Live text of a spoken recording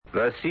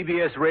The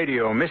CBS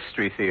Radio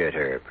Mystery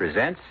Theater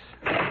presents...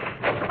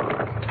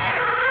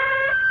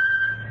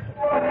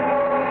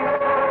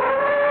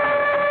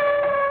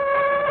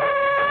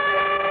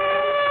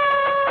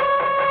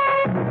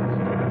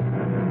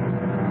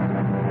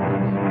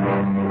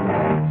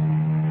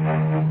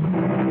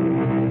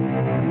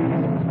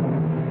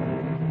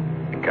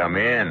 Come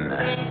in.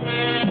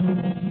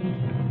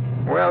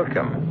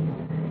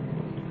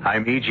 Welcome.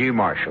 I'm E.G.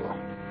 Marshall.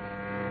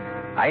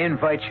 I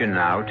invite you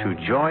now to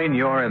join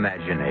your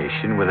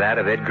imagination with that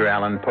of Edgar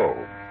Allan Poe,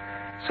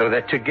 so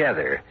that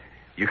together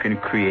you can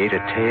create a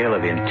tale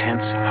of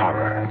intense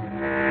horror,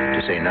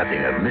 to say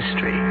nothing of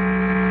mystery.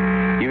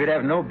 You would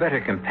have no better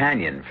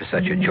companion for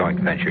such a joint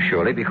venture,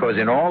 surely, because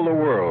in all the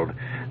world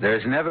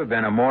there's never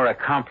been a more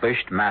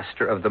accomplished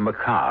master of the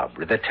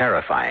macabre, the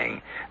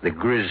terrifying, the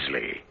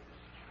grisly.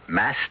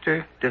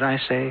 Master, did I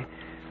say?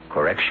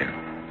 Correction.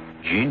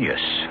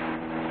 Genius.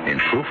 In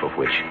proof of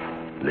which,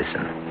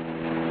 listen.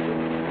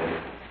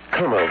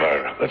 Come,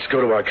 Elvira. Let's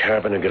go to our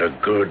cabin and get a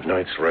good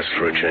night's rest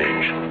for a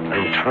change.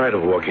 I'm tired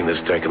of walking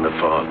this deck in the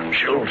fog.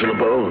 Chilled to the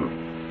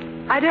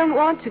bone. I don't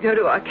want to go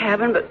to our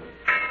cabin, but...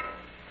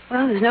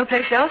 well, there's no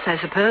place else, I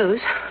suppose.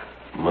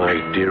 My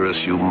dearest,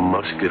 you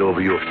must get over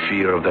your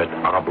fear of that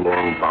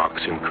oblong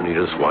box in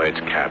Cornelius Wyatt's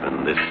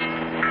cabin. This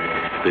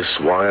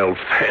wild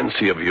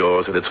fancy of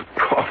yours and its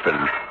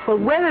coffin. Well,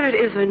 whether it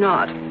is or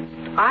not,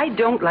 I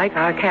don't like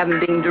our cabin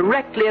being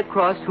directly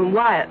across from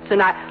Wyatt's,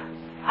 and I...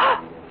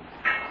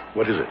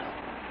 What is it?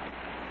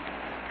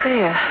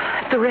 There,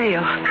 at the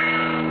rail.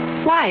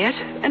 Wyatt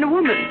and a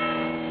woman.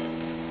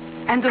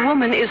 And the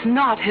woman is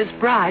not his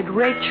bride,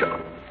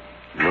 Rachel.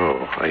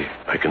 No,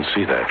 I can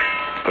see that.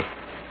 But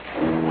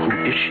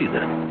who is she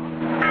then?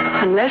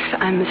 Unless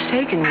I'm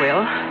mistaken,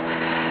 Will.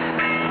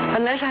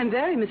 Unless I'm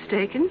very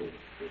mistaken,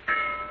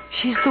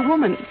 she's the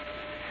woman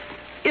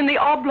in the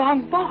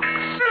oblong box.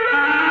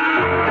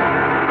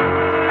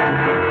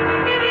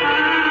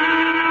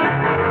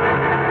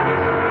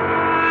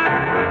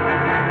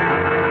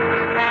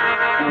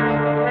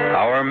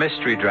 Our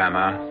mystery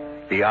drama,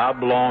 The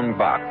Oblong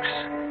Box,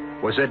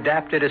 was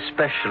adapted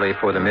especially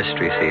for the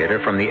Mystery Theater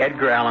from the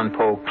Edgar Allan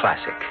Poe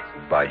classic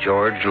by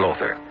George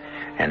Lothar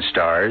and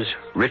stars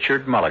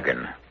Richard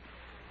Mulligan.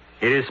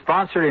 It is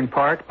sponsored in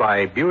part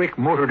by Buick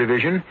Motor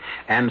Division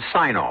and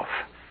Sign-Off,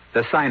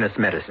 the sinus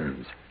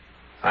medicines.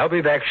 I'll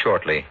be back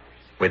shortly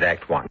with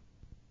Act One.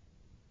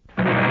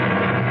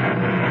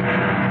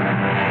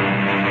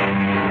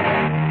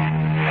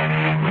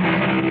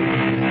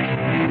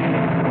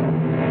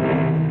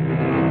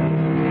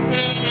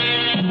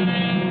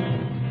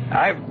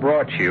 I've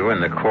brought you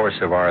in the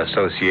course of our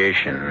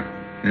association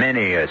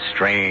many a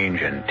strange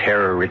and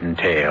terror-ridden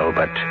tale,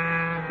 but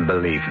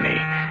believe me,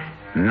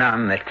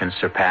 none that can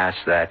surpass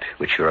that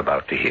which you're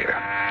about to hear.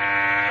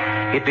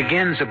 It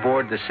begins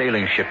aboard the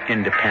sailing ship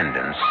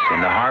Independence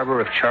in the harbor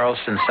of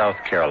Charleston, South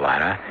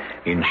Carolina,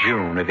 in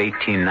June of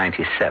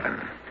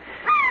 1897.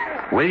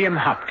 William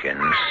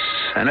Hopkins,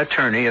 an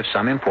attorney of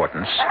some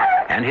importance,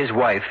 and his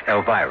wife,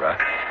 Elvira,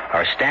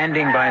 are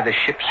standing by the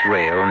ship's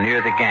rail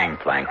near the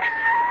gangplank,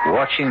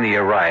 watching the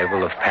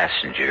arrival of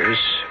passengers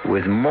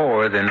with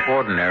more than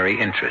ordinary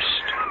interest.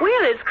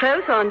 Will, it's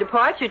close on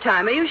departure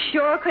time. Are you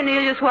sure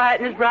Cornelius Wyatt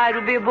and his bride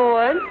will be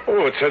aboard?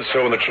 Oh, it said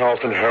so in the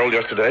Charleston Herald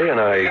yesterday, and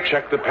I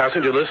checked the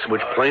passenger list,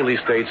 which plainly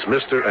states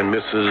Mr. and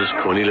Mrs.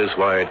 Cornelius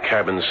Wyatt,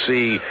 cabin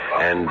C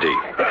and D.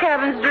 The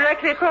cabin's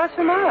directly across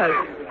from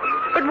ours.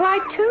 But why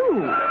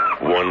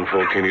two? One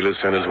for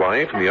Cornelius and his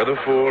wife, and the other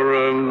for,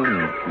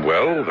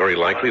 well, very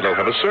likely they'll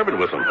have a servant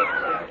with them.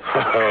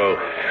 Oh,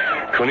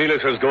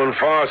 Cornelius has gone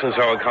far since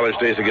our college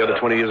days together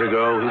 20 years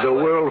ago. He's a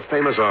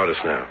world-famous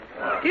artist now.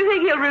 Do you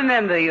think he'll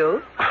remember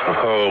you?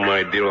 Oh,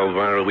 my dear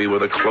Elvira, we were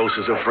the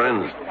closest of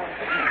friends.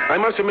 I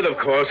must admit, of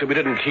course, that we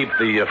didn't keep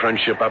the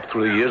friendship up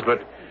through the years,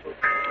 but...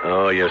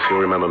 oh, yes, he'll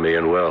remember me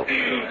and well.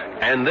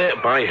 And there,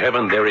 by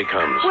heaven, there he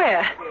comes.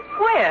 Where?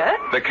 Where?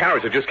 The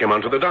carriage that just came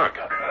onto the dock.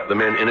 The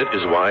man in it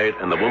is Wyatt,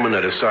 and the woman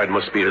at his side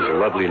must be his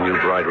lovely new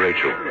bride,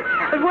 Rachel.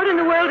 But what in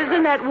the world is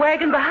in that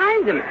wagon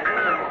behind them?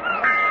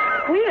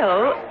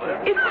 Will,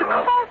 it's a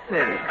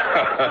coffin.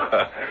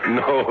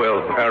 No,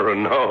 Elvira,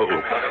 no.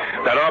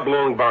 That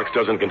oblong box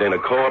doesn't contain a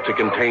corpse. It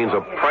contains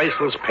a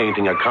priceless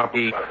painting, a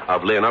copy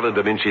of Leonardo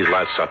da Vinci's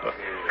Last Supper,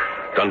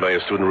 done by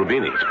his student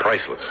Rubini. It's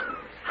priceless.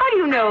 How do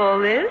you know all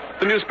this?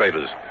 The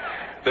newspapers.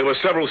 There were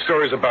several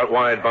stories about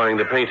Wyatt buying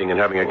the painting and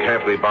having a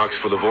carefully boxed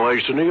for the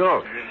voyage to New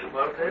York.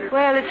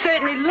 Well, it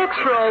certainly looks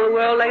for all the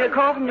world like a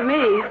coffin to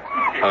me.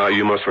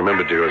 You must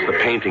remember, dearest, the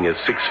painting is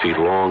 6 feet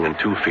long and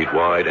 2 feet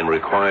wide and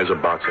requires a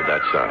box of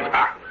that size.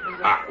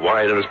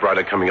 Wyatt and his bride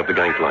are coming up the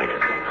gangplank.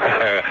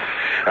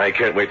 I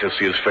can't wait to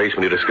see his face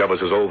when he discovers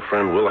his old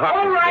friend Will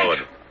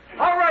Hopkins.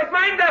 All right,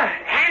 mind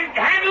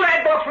handle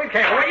that box with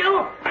care, will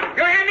you?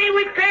 You hear me?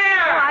 With care.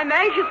 Oh, I'm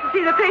anxious to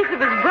see the face of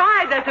his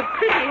bride. That's a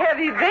pretty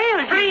heavy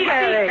veil she's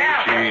wearing.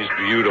 She's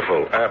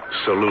beautiful,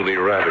 absolutely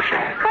ravishing.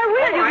 Why,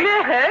 Will, you've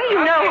met her.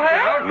 You know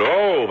her.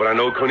 No, but I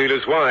know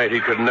Cornelius Wyatt. He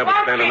could never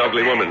stand an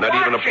ugly woman, not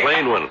even a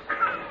plain one.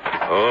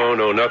 Oh,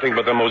 no, nothing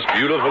but the most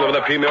beautiful of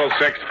the female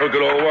sex for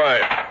good old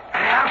Wyatt.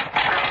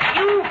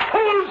 You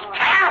fools,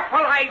 careful,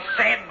 I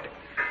said.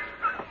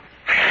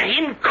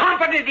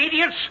 Incompetent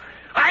idiots.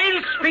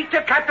 I'll speak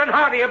to Captain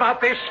Hardy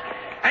about this.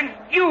 And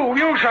you,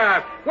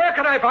 sir, where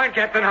can I find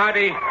Captain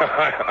Hardy?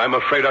 I'm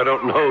afraid I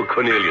don't know,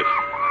 Cornelius.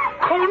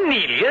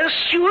 Cornelius?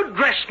 You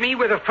address me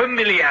with a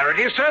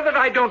familiarity, sir, that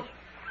I don't...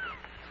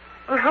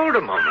 hold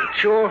a moment.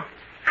 You're...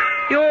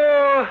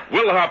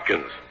 Will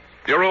Hopkins.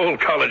 Your old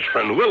college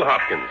friend, Will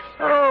Hopkins.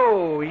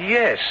 Oh,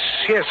 yes,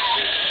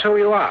 so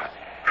you are.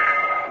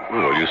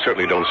 Well, you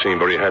certainly don't seem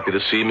very happy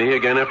to see me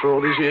again after all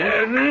these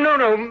years.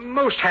 No,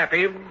 most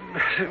happy.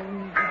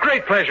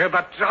 Great pleasure,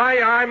 but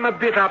I'm a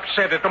bit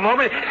upset at the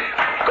moment.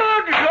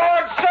 Good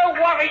Lord, sir,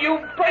 what are you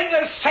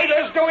brainless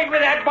sailors doing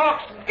with that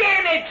box?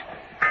 Damn it!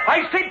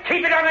 I said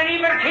keep it on an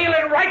even keel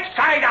and right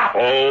side up.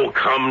 Oh,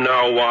 come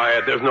now,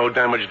 Wyatt. There's no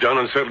damage done,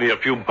 and certainly a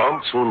few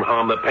bumps won't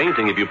harm the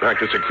painting if you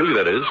practice securely,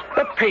 that is.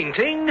 The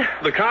painting?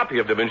 The copy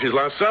of Da Vinci's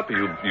Last Supper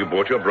you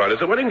bought your bride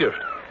as a wedding gift.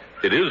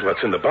 It is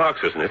what's in the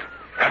box, isn't it?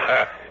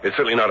 It's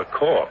certainly not a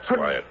corpse,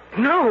 Wyatt.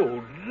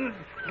 No,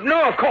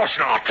 of course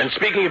not. And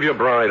speaking of your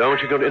bride,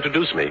 aren't you going to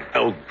introduce me?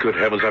 Oh, good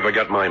heavens, I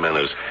forgot my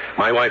manners.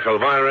 My wife,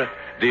 Elvira.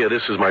 Dear,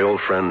 this is my old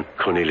friend,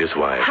 Cornelius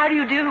Wyatt. How do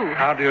you do?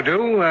 How do you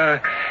do?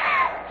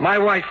 My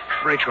wife,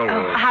 Rachel.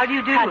 Oh, how do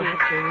you do?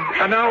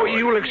 Now,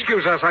 you'll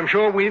excuse us, I'm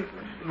sure. We've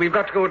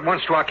got to go at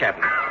once to our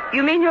cabin.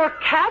 You mean your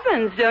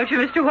cabins, don't you,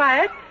 Mr.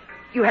 Wyatt?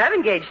 You have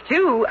engaged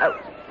two.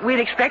 We'd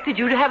expected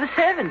you to have a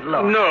servant,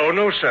 Lord.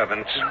 No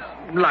servants.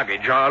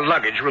 Luggage. Our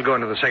luggage will go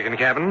into the second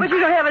cabin. But you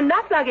don't have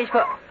enough luggage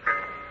for...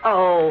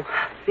 Oh,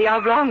 the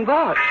oblong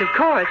box, of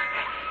course.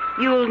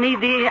 You'll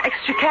need the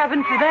extra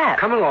cabin for that.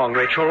 Come along,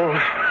 Rachel.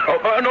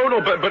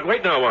 No, but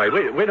wait now,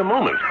 Wyatt. Wait a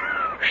moment.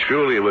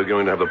 Surely we're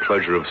going to have the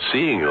pleasure of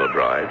seeing your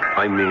bride.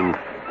 I mean,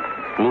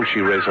 won't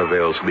she raise her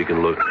veil so we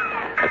can look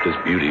at this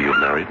beauty you've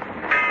married?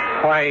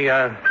 Why,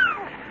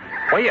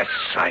 yes,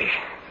 I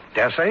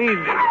dare say.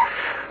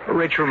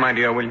 Rachel, my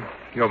dear, will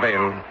your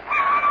veil...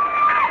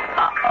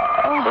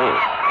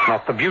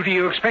 Not the beauty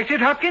you expected,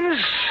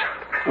 Hopkins?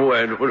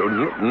 Well,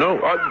 no,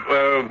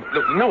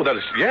 that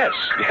is... Yes,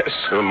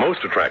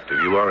 most attractive.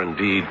 You are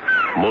indeed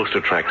most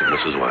attractive,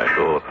 Mrs. Wyatt.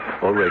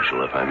 Or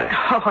Rachel, if I may.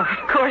 Oh,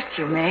 of course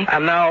you may.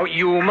 And now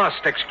you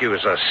must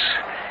excuse us.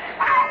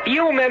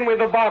 You men with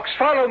the box,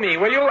 follow me,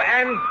 will you?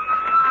 And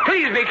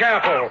please be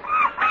careful.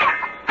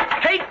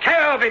 Take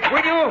care of it,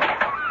 will you?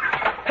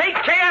 Take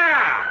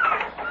care!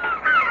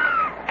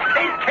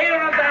 Take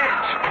care of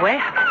that!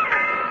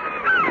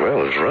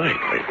 Well, it's right.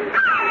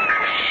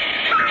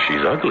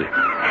 She's ugly.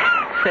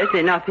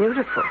 Certainly not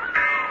beautiful.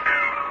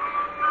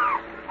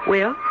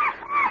 Will?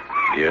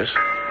 Yes?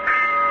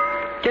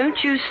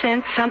 Don't you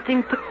sense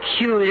something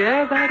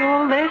peculiar about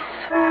all this?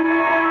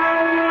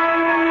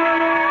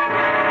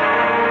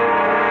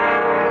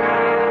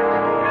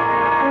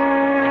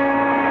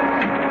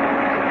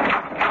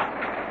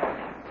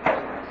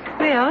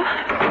 Will?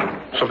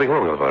 Something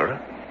wrong, Elvira?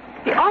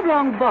 The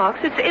oblong box,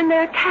 it's in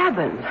their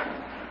cabin.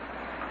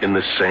 In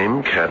the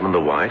same cabin the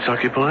Wyatts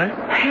occupy?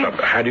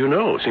 How do you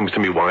know? Seems to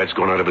me Wyatt's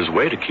gone out of his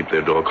way to keep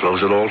their door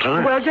closed at all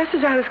times. Well, just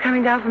as I was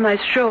coming down from my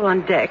stroll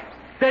on deck,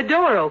 their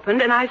door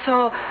opened, and I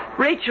saw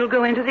Rachel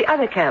go into the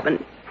other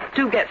cabin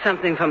to get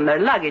something from their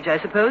luggage, I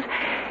suppose.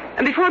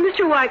 And before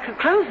Mr. Wyatt could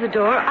close the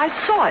door, I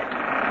saw it.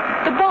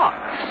 The box.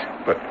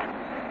 But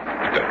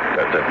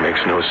that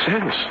makes no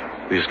sense.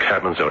 These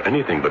cabins are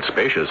anything but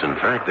spacious. In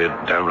fact, they're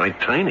downright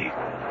tiny.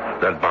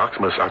 That box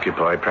must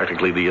occupy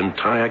practically the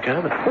entire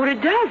cabin. Well,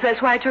 it does.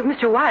 That's why it took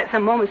Mr. Wyatt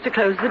some moments to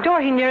close the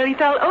door. He nearly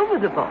fell over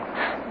the box.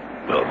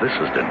 Well, this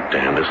is the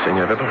damnedest thing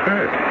I've ever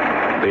heard.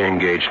 They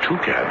engage two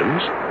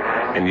cabins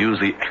and use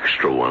the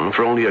extra one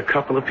for only a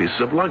couple of pieces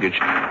of luggage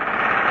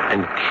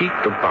and keep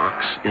the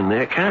box in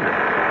their cabin.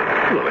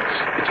 Well,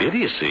 it's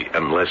idiocy,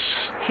 unless...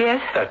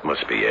 Yes? That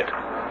must be it.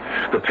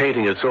 The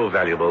painting is so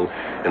valuable.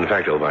 In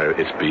fact, Elvira,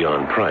 it's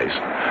beyond price.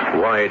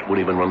 Wyatt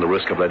wouldn't even run the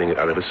risk of letting it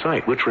out of his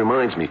sight, which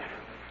reminds me...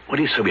 What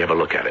do you say we have a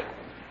look at it?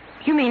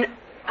 You mean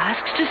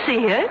ask to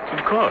see it?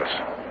 Of course.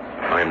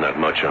 I'm not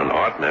much on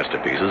art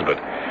masterpieces, but,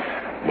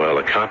 well,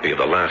 a copy of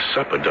The Last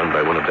Supper done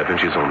by one of Da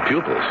Vinci's own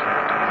pupils.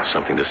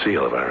 Something to see,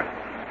 Elvira.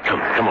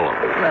 Come along.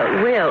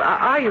 Well, Will,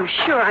 are you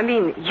sure? I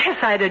mean,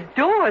 yes, I'd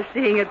adore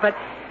seeing it, but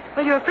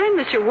your friend,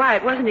 Mr.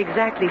 Wyatt, wasn't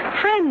exactly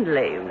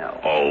friendly, you know.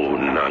 Oh,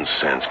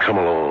 nonsense. Come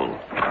along.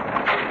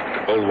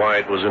 Old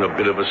Wyatt was in a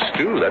bit of a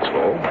stew, that's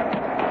all.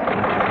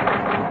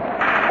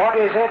 What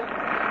is it?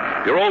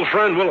 Your old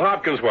friend, Will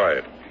Hopkins,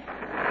 Wyatt.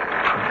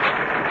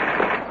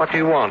 What do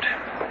you want?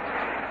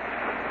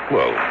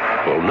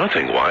 Well,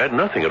 nothing, Wyatt.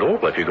 Nothing at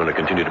all, if you're going to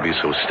continue to be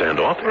so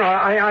standoffish. Well,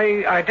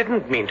 I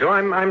didn't mean to.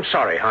 I'm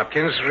sorry,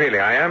 Hopkins. Really,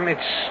 I am.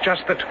 It's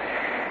just that...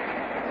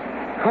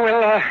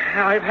 Well,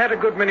 I've had a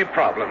good many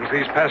problems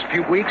these past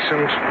few weeks,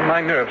 and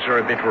my nerves are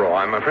a bit raw,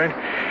 I'm afraid.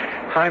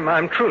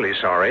 I'm truly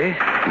sorry.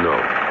 No,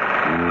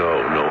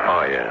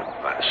 I am.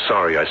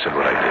 Sorry I said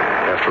what I did.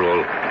 After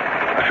all,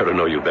 I ought to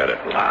know you better.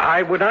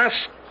 I would ask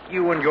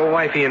you and your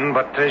wife in,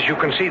 but as you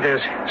can see,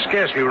 there's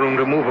scarcely room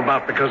to move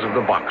about because of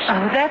the box.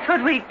 Oh, that's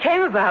what we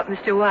came about,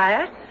 Mr.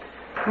 Wyatt.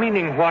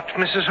 Meaning what,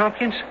 Mrs.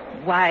 Hopkins?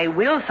 Why,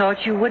 Will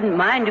thought you wouldn't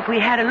mind if we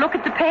had a look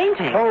at the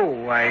painting.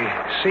 Oh,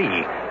 I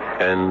see.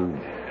 And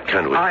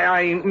can we?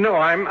 No,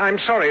 I'm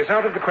sorry. It's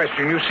out of the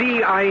question. You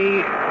see,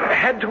 I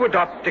had to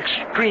adopt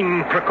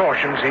extreme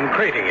precautions in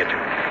crating it,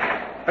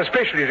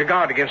 especially to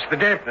guard against the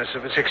dampness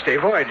of a 6-day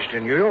voyage to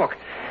New York.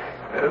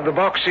 The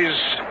box is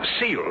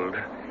sealed.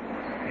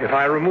 If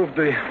I remove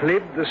the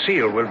lid, the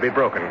seal will be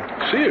broken.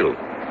 Sealed?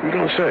 You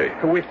don't say.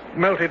 With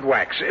melted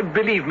wax.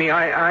 Believe me,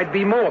 I'd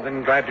be more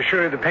than glad to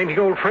show you the painting,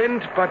 old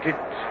friend, but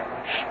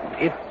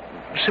it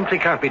simply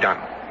can't be done.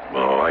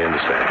 Oh, I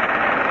understand.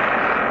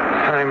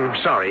 I'm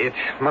sorry. It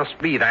must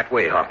be that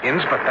way,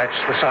 Hopkins, but that's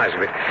the size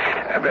of it.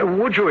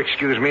 Would you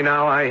excuse me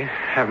now? I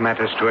have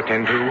matters to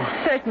attend to.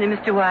 Certainly,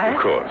 Mr. Wyatt.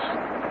 Of course.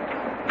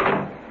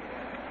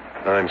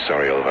 I'm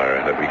sorry,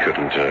 Elvira, that we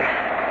couldn't,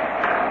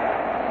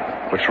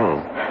 What's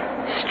wrong?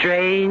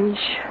 Strange.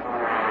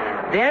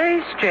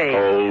 Very strange.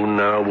 Oh,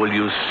 now, will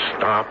you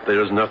stop?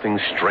 There's nothing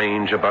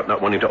strange about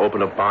not wanting to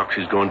open a box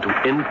he's going to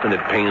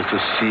infinite pains to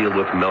seal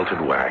with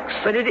melted wax.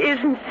 But it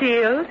isn't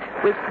sealed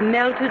with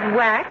melted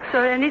wax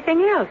or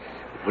anything else.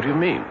 What do you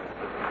mean?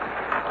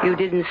 You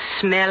didn't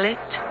smell it?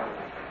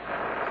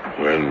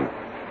 Well,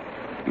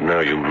 now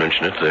you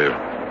mention it,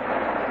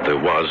 there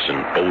was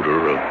an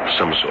odor of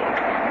some sort.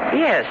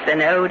 Yes,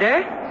 an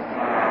odor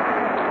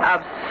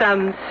of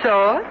some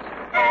sort.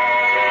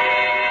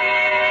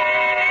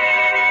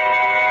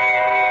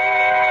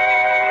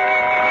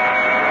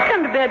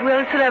 Come to bed, Will.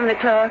 It's 11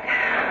 o'clock.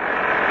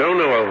 Don't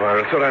know,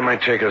 Elvira. Thought I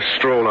might take a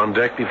stroll on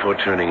deck before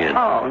turning in.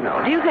 Oh,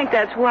 no. Do you think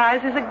that's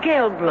wise? There's a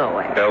gale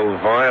blowing.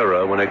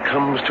 Elvira, when it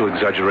comes to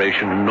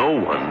exaggeration, no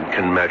one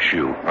can match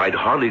you. I'd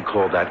hardly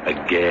call that a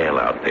gale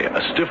out there.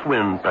 A stiff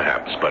wind,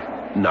 perhaps, but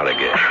not a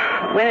gale.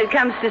 When it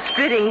comes to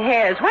splitting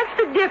hairs, what's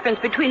the difference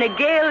between a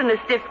gale and a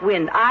stiff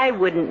wind? I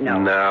wouldn't know.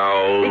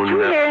 Did you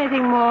hear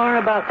anything more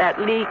about that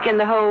leak in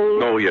the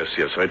hold? Oh, yes.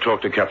 I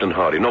talked to Captain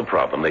Hardy. No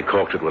problem. They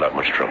caulked it without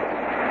much trouble.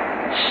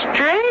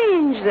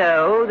 Strange,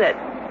 though, that...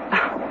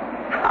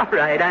 All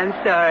right, I'm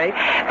sorry.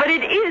 But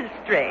it is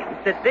strange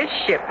that this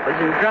ship was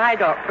in dry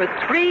dock for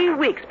 3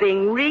 weeks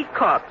being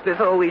recaulked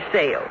before we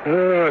sailed.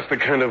 Oh, it's the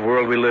kind of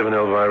world we live in,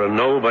 Elvira.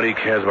 Nobody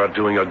cares about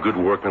doing a good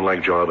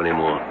workmanlike job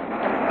anymore.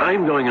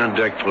 I'm going on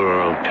deck for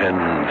around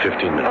 10,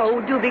 15 minutes.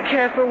 Oh, do be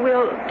careful,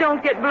 Will.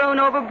 Don't get blown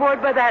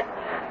overboard by that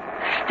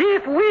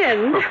stiff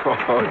wind.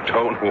 Oh,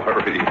 don't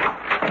worry.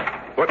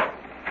 What?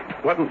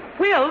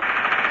 Will?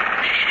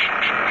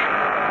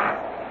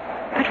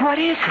 But what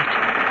is it?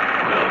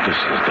 Well, this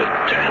is the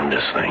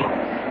damnedest thing.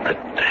 The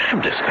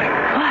damnedest thing.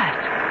 What?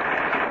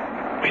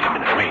 Wait a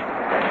minute, wait.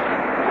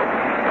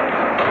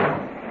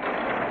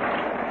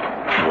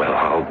 Well,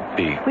 I'll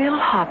be... Will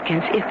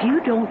Hopkins, if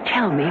you don't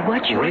tell me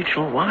what you...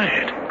 Rachel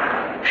Wyatt.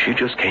 She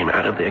just came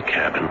out of their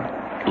cabin,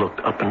 looked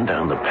up and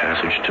down the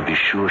passage to be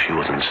sure she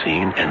wasn't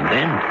seen, and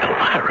then,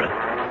 Elvira,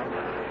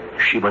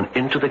 she went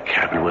into the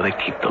cabin where they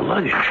keep the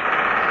luggage.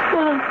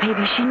 Well,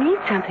 maybe she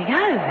needs something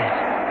out of it.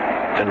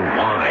 Then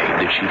why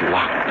did she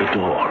lock the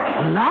door?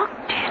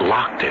 Locked it?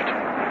 Locked it.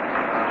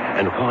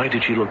 And why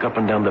did she look up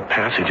and down the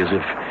passage as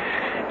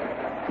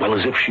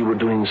if she were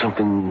doing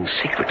something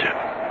secretive?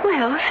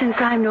 Well, since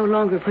I'm no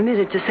longer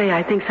permitted to say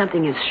I think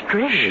something is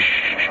strange.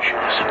 Shh.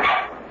 Listen.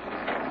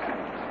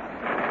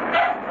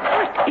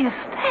 What is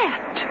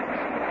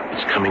that?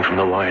 It's coming from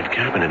the Wyatt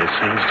cabin, and it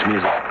sounds to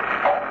me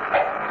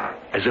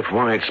as if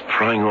Wyatt's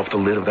prying off the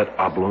lid of that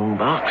oblong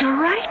box. You're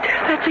right.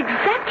 That's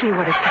exactly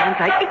what it sounds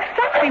like.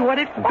 Exactly what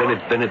it was.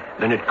 Then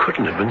it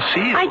couldn't have been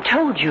sealed. I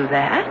told you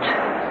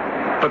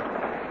that.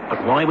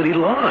 But why would he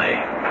lie?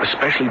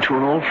 Especially to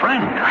an old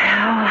friend.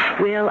 Well,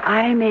 Will,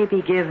 I may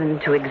be given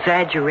to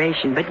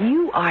exaggeration, but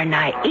you are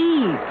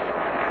naive.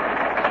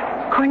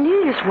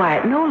 Cornelius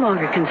Wyatt no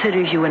longer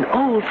considers you an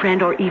old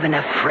friend or even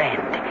a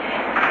friend.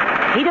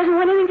 He doesn't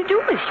want anything to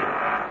do with you.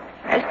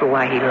 As for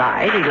why he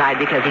lied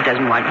because he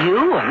doesn't want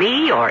you or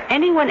me or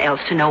anyone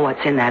else to know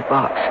what's in that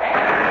box.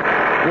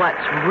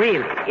 What's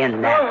really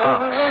in that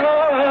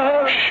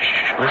box.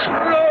 Shh, listen.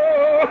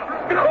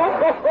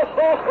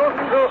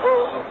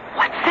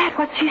 What's that?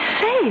 What's he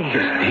saying?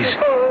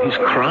 He's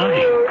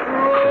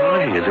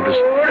crying as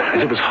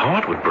if his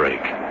heart would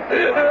break.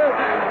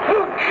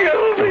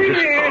 Kill me.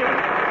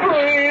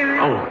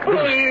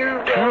 This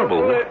is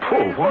terrible.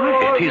 Poor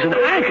Wyatt. He's in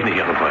agony,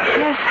 Elvira.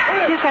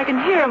 Yes, I can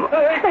hear him.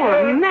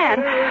 Poor man.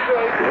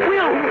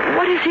 Will,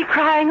 what is he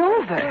crying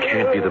over? It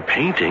can't be the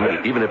painting,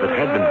 even if it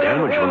had been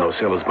damaged when those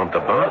sailors bumped the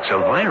box.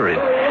 Elvira,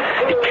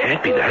 it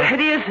can't be that.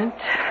 It isn't.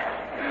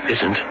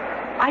 Isn't?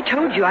 I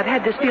told you I've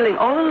had this feeling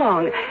all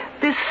along.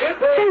 This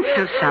sense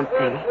of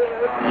something.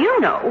 You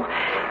know.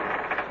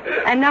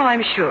 And now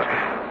I'm sure.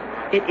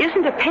 It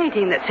isn't a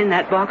painting that's in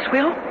that box,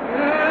 Will.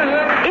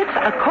 It's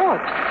a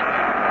corpse.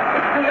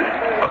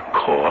 A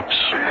corpse?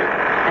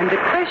 And the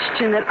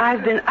question that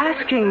I've been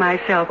asking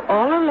myself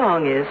all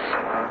along is,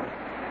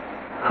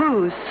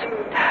 whose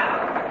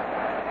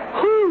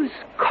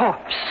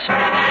corpse?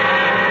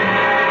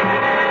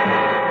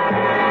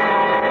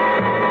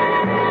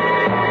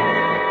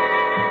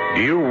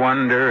 Do you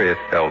wonder if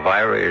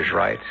Elvira is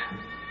right?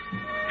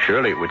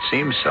 Surely it would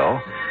seem so.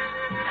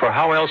 For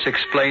how else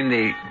explain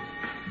the...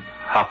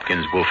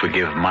 Hopkins will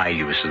forgive my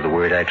use of the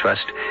word, I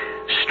trust.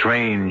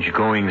 Strange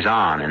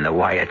goings-on in the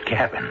Wyatt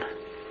cabin.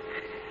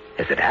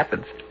 As it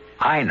happens,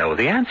 I know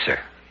the answer,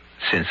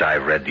 since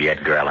I've read the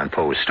Edgar Allan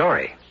Poe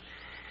story.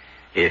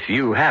 If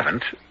you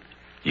haven't,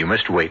 you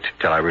must wait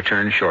till I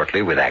return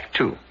shortly with Act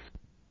 2.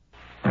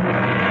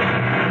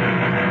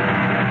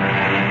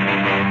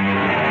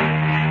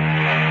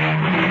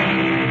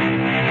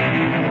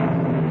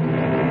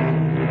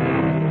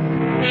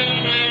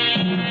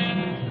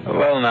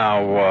 Well,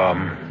 now,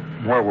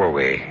 where were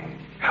we?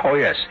 Oh,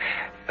 yes.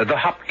 The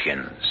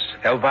Hopkins,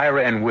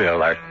 Elvira and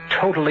Will, are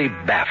totally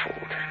baffled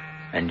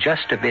and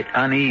just a bit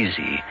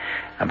uneasy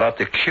about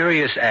the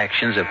curious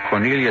actions of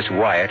Cornelius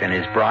Wyatt and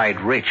his bride,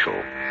 Rachel.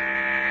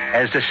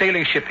 As the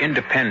sailing ship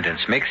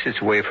Independence makes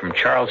its way from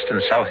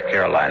Charleston, South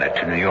Carolina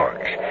to New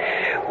York,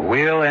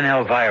 Will and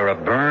Elvira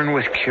burn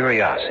with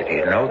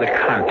curiosity to know the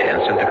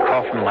contents of the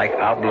coffin-like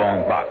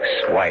oblong box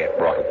Wyatt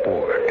brought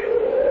aboard.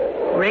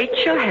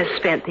 Rachel has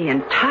spent the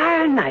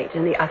entire night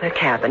in the other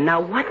cabin. Now,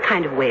 what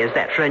kind of way is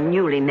that for a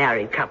newly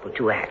married couple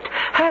to act?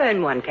 Her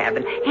in one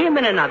cabin, him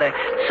in another,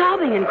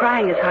 sobbing and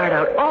crying his heart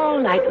out all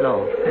night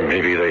long.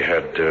 Maybe they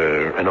had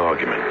an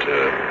argument,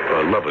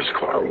 a lover's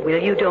quarrel. Oh,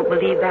 Will, you don't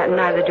believe that, and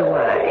neither do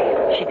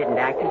I. She didn't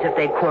act as if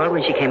they'd quarreled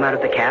when she came out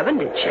of the cabin,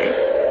 did she?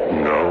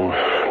 No,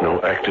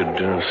 acted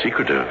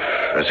secretive,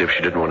 as if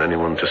she didn't want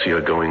anyone to see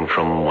her going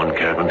from one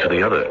cabin to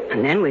the other.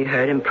 And then we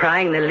heard him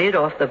prying the lid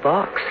off the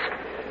box.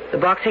 The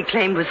box he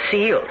claimed was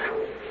sealed.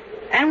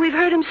 And we've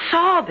heard him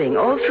sobbing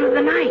all through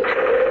the night.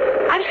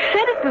 I've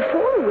said it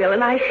before, Will,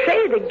 and I say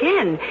it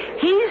again.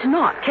 He's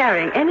not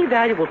carrying any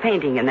valuable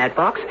painting in that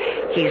box.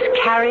 He's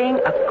carrying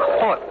a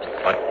corpse.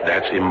 But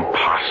that's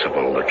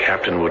impossible. The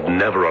captain would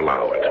never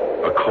allow it.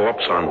 A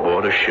corpse on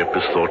board a ship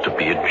is thought to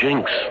be a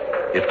jinx.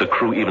 If the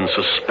crew even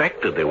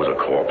suspected there was a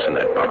corpse in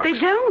that box. But they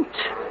don't.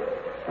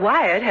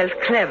 Wyatt has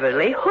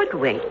cleverly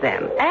hoodwinked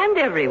them and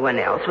everyone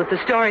else with the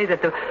story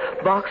that the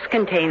box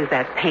contains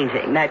that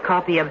painting, that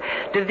copy of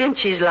Da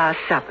Vinci's Last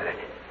Supper.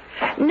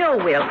 No,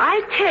 Will,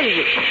 I tell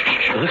you...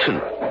 Shh, listen.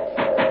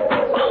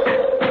 Oh,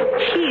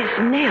 he's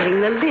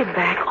nailing the lid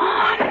back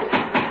on.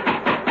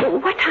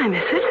 What time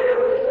is it?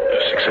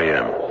 6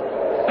 a.m.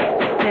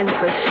 Then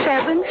for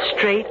 7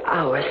 straight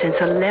hours since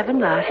 11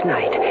 last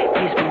night,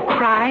 he's been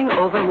crying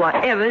over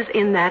whatever's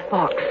in that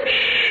box.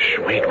 Shh,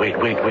 wait.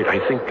 I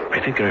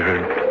think I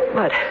heard...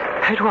 What?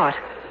 Heard what?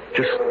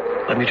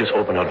 Let me just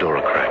open our door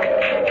a crack.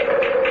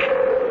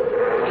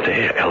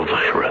 There,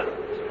 Elvira.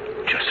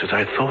 Just as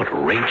I thought,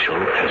 Rachel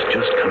has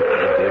just come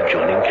out of the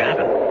adjoining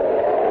cabin.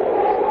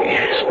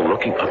 Yes,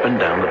 looking up and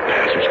down the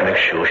passage to make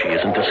sure she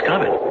isn't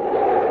discovered.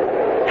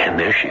 And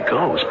there she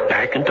goes,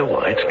 back into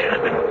Wyatt's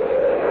cabin.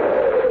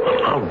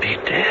 Well, I'll be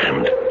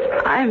damned.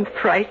 I'm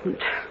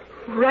frightened.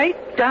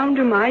 Right down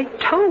to my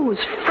toes.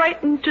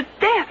 Frightened to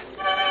death.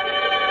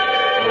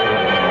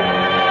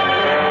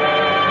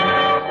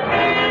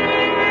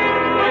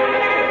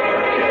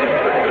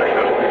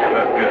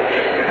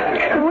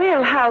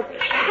 Will, how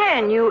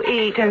can you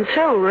eat and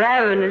so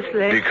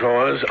ravenously?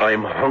 Because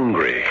I'm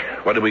hungry.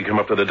 What did we come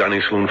up to the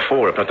dining saloon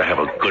for if not to have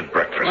a good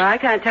breakfast? Well, I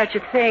can't touch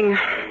a thing.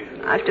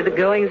 After the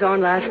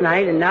goings-on last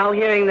night and now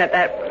hearing that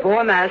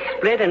foremast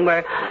split and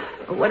we're,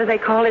 what do they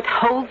call it,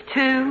 hove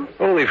to?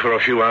 Only for a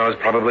few hours,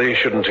 probably.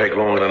 Shouldn't take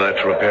longer than that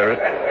to repair it.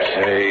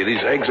 Say,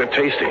 these eggs are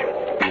tasty.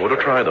 You ought to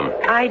try them.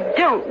 I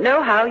don't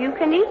know how you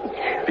can eat.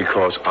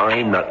 Because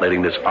I'm not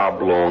letting this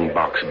oblong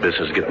box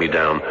business get me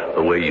down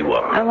the way you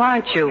are. Oh,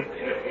 aren't you?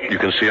 You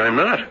can see I'm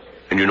not.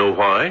 And you know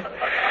why?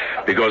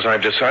 Because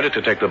I've decided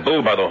to take the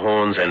bull by the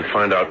horns and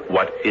find out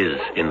what is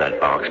in that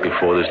box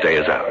before this day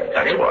is out.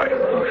 That's why.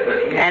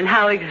 And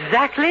how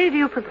exactly do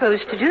you propose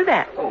to do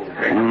that?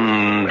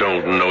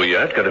 Don't know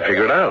yet. Got to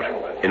figure it out.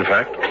 In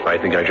fact, I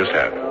think I just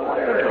have.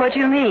 What do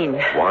you mean?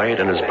 Wyatt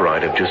and his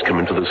bride have just come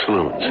into the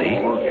saloon, see?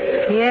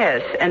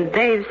 Yes, and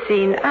they've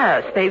seen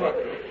us. They've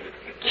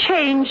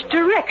changed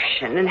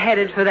direction and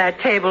headed for that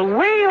table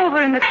way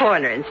over in the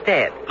corner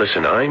instead.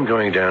 Listen, I'm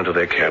going down to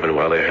their cabin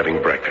while they're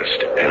having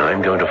breakfast, and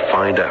I'm going to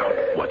find out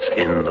what's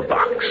in the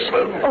box.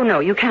 Oh, no,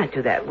 you can't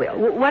do that, Will.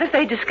 What if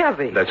they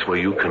discover you? That's where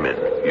you come in.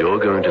 You're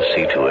going to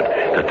see to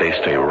it that they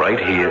stay right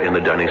here in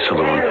the dining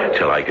saloon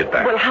till I get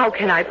back. Well, how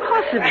can I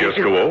possibly Just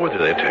go over to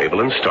their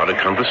table and start a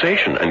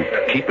conversation and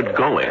keep it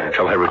going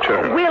until I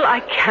return. Oh, Will,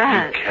 I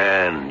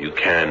can't. You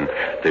can.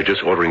 They're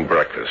just ordering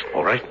breakfast,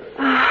 all right?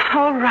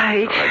 All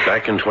right. I'll be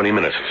back in 20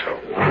 minutes or so.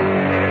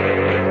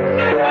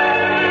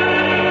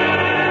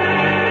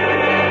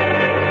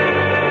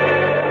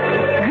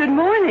 Good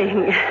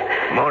morning.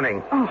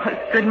 Morning. Oh,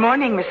 good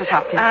morning, Mrs.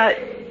 Hopkins.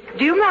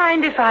 Do you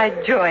mind if I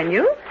join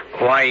you?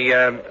 Why,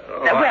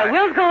 Well,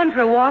 Will's gone for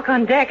a walk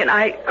on deck, and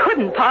I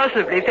couldn't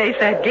possibly face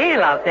that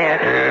gale out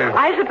there.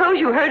 I suppose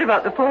you heard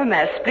about the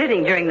foremast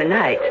splitting during the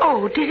night.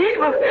 Oh, did it?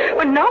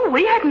 Well, no,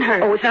 we hadn't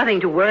heard. Oh, it's nothing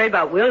to worry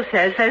about, Will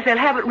says. Says they'll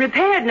have it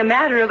repaired in a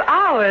matter of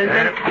hours.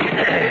 And...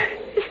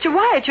 Mr.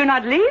 Wyatt, you're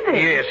not leaving.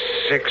 Yes,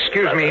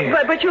 excuse me.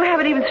 But you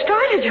haven't even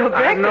started your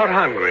breakfast. I'm not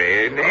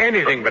hungry.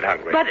 Anything but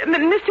hungry. But,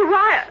 Mr.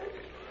 Wyatt...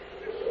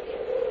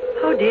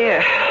 Oh,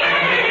 dear.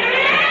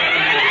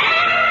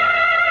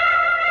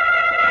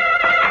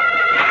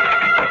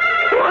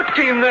 What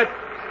in the...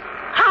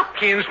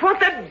 Hopkins, what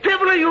the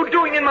devil are you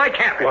doing in my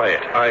cabin?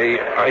 Wyatt,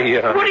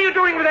 What are you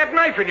doing with that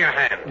knife in your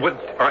hand?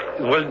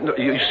 Well,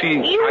 you see...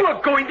 You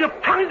were going to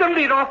pry the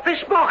lid off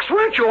this box,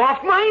 weren't you?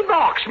 Off my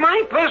box,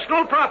 my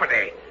personal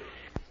property.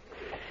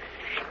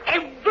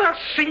 Ever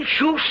since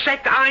you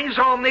set eyes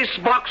on this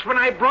box when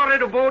I brought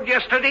it aboard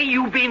yesterday,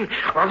 you've been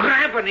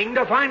ravening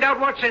to find out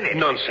what's in it.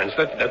 Nonsense.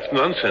 That's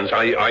nonsense.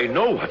 I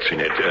know what's in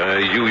it.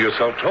 You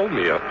yourself told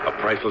me. A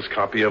priceless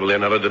copy of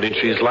Leonardo da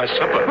Vinci's Last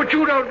Supper. But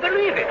you don't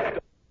believe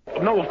it.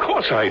 No, of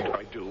course I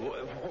do.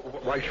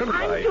 Why shouldn't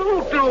I? I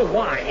don't know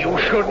why you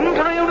shouldn't.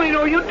 I only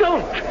know you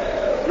don't.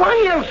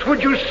 Why else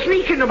would you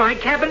sneak into my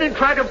cabin and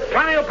try to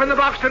pry open the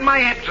box in my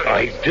absence?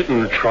 I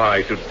didn't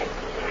try to...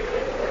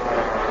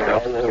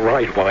 All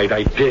right, Wyatt,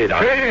 I did.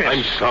 Yes.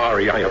 I'm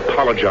sorry. I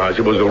apologize.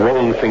 It was the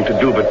wrong thing to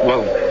do, but,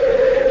 well,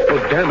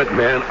 damn it,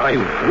 man, I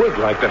would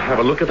like to have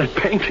a look at that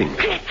painting.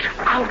 Get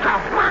out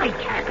of my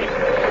cabin.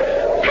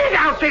 Get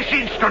out this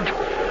instant.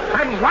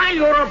 And while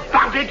you're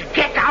about it,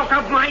 get out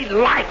of my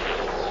life.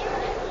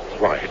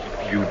 Wyatt,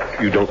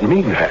 you don't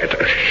mean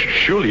that.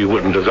 Surely you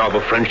wouldn't dissolve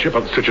a friendship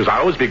such as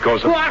ours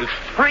because of... What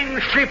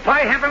friendship?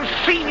 I haven't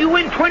seen you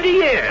in 20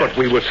 years. But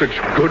we were such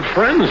good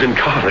friends in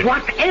college.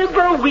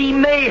 Whatever we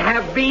may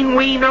have been,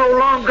 we no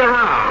longer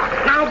are.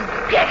 Now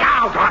get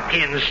out,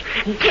 Hopkins.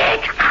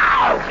 Get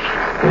out!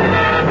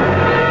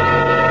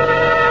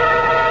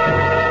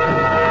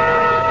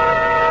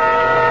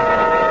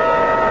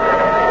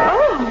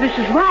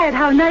 Mrs. Wyatt,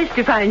 how nice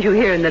to find you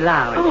here in the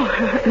lounge. Oh,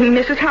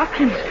 Mrs.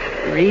 Hopkins.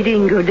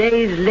 Reading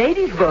Godet's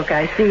ladies' book,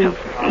 I see.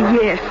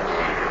 Yes.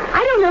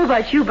 I don't know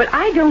about you, but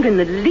I don't in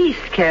the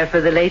least care for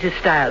the latest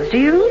styles. Do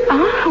you?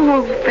 Oh,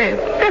 well,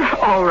 they're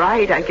all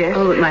right, I guess.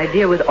 Oh, my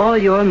dear, with all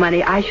your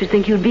money, I should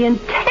think you'd be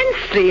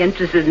intensely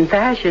interested in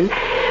fashion.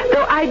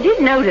 Though I did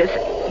notice,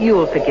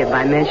 you'll forgive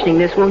my mentioning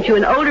this, won't you?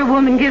 An older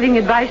woman giving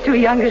advice to a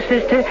younger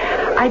sister.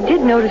 I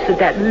did notice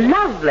that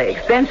lovely,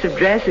 expensive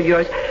dress of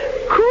yours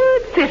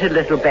could fit a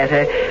little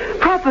better.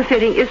 Proper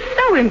fitting is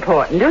so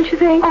important, don't you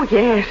think? Oh,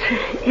 yes.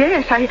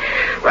 Yes,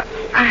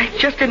 I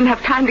just didn't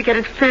have time to get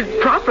it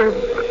fitted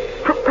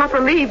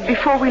properly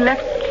before we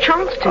left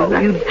Charleston. Oh,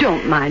 you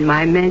don't mind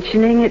my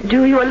mentioning it,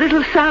 do you? A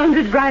little sound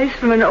advice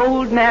from an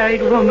old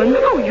married woman.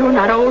 Oh, you're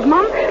not old,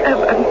 Mom.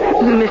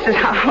 Mrs.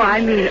 Hopkins. Oh,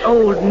 I mean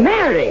old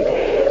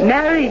married.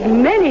 Married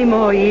many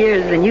more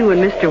years than you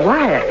and Mr.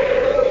 Wyatt.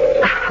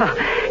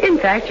 In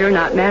fact, you're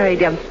not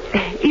married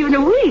even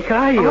a week,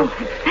 are you? Oh,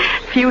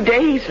 a few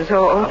days or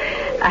so.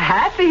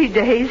 Happy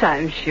days,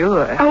 I'm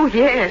sure. Oh,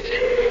 yes.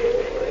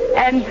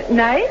 And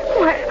nice?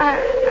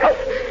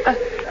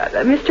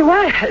 Mr.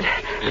 Wyatt.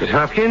 Mrs.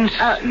 Hopkins?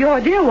 Your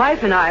dear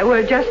wife and I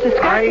were just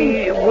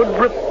discussing... I would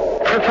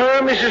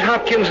prefer, Mrs.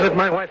 Hopkins, that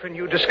my wife and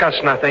you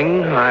discuss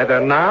nothing, either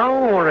now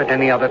or at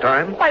any other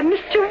time. Why,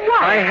 Mr.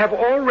 Wyatt... I have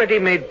already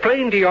made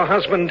plain to your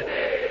husband,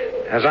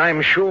 as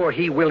I'm sure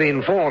he will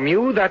inform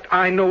you, that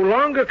I no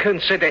longer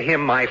consider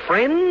him my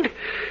friend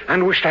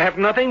and wish to have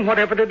nothing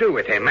whatever to do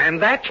with him.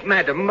 And that,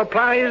 madam,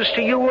 applies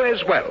to you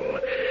as well.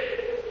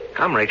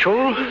 Come,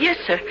 Rachel. Yes,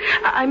 sir.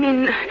 I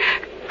mean,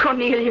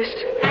 Cornelius.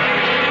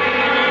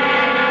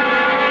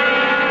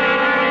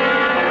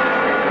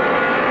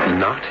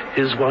 Not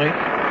his wife?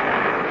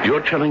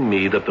 You're telling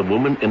me that the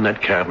woman in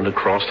that cabin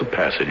across the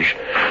passage,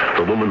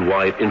 the woman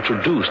Wyatt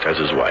introduced as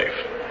his wife,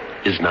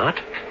 is not?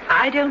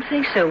 I don't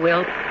think so,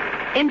 Will.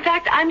 In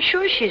fact, I'm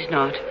sure she's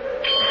not.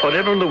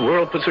 Whatever in the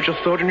world put such a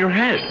thought in your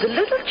head? The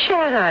little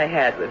chat I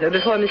had with her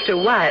before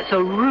Mr. Wyatt so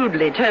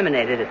rudely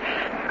terminated it.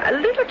 A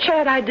little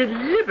chat I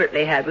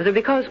deliberately had with her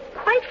because,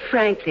 quite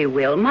frankly,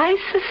 Will, my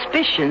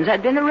suspicions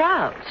had been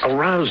aroused.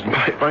 Aroused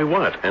by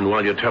what? And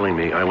while you're telling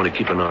me, I want to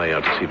keep an eye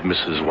out to see if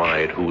Mrs.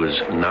 Wyatt, who is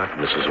not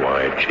Mrs.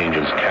 Wyatt,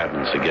 changes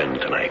cabins again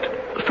tonight.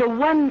 For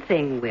one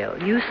thing,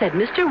 Will, you said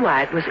Mr.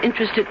 Wyatt was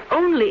interested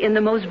only in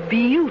the most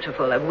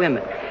beautiful of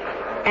women.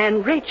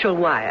 And Rachel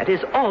Wyatt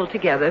is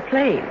altogether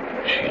plain.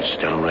 She's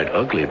downright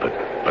ugly, but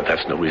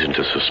that's no reason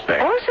to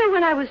suspect. Also,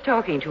 when I was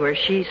talking to her,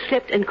 she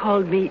slipped and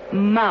called me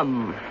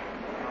Mum.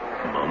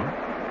 Mum?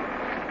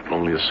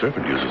 Only a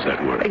servant uses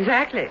that word.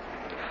 Exactly.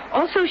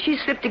 Also, she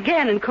slipped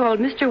again and called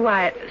Mr.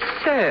 Wyatt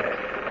Sir.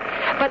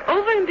 But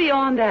over and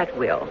beyond that,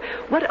 Will,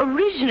 what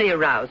originally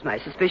aroused my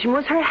suspicion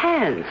was her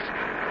hands.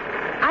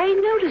 I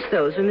noticed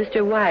those when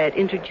Mr. Wyatt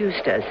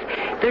introduced us.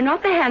 They're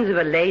not the hands of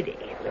a lady,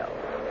 Will,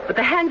 but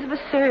the hands of a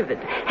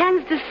servant.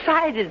 Hands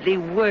decidedly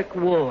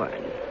work-worn.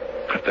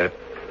 But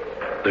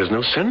there's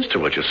no sense to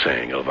what you're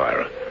saying,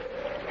 Elvira.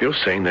 You're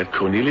saying that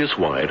Cornelius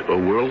Wyatt, a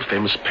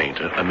world-famous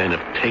painter, a man of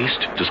taste,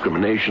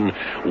 discrimination,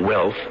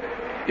 wealth,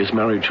 is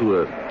married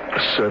to a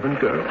servant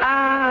girl?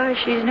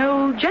 She's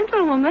no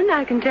gentlewoman,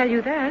 I can tell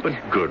you that. But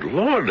good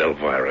Lord,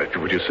 Elvira, if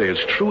what you say is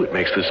true, it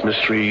makes this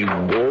mystery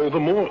all the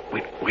more...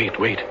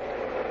 Wait.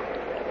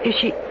 Is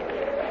she...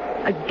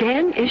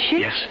 Again, is she?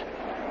 Yes.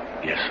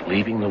 Yes,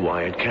 leaving the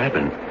Wyatt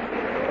cabin.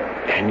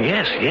 And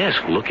yes,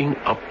 looking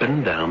up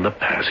and down the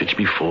passage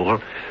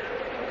before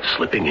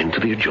slipping into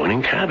the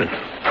adjoining cabin.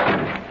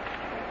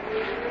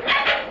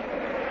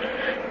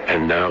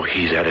 And now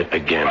he's at it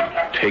again,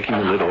 taking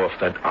the lid off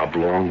that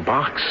oblong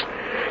box.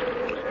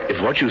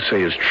 If what you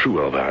say is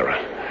true, Elvira,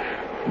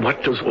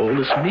 what does all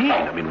this mean?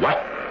 I mean,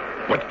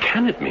 what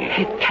can it mean?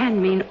 It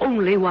can mean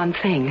only one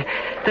thing,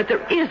 that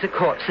there is a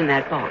corpse in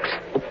that box.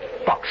 Oh,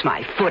 box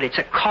my foot, it's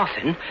a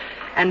coffin.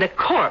 And the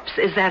corpse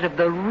is that of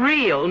the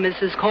real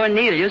Mrs.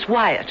 Cornelius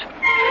Wyatt.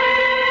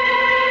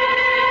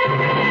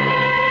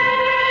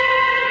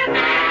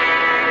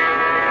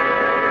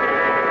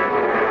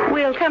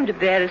 We'll come to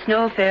bed. It's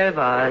no affair of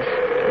ours.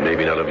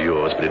 Maybe not of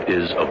yours, but it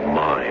is of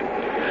mine.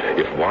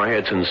 If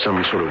Wyatt's in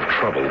some sort of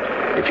trouble,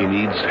 if he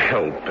needs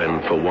help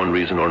and for one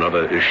reason or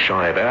another is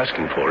shy of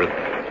asking for it,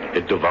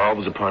 it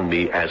devolves upon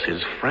me as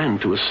his friend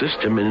to assist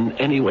him in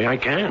any way I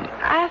can.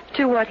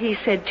 After what he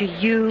said to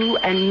you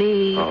and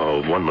me...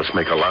 Oh, one must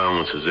make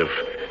allowances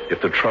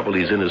if the trouble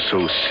he's in is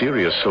so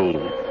serious, so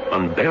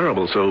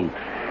unbearable, so...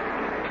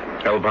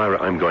 Elvira,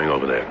 I'm going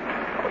over there.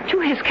 To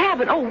his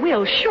cabin? Oh,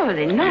 Will,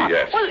 surely not.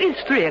 Yes. Well,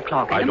 it's 3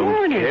 o'clock in the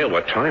morning. I don't care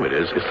what time it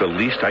is. It's the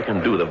least I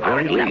can do, the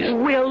very least. Now,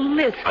 Will,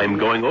 listen. I'm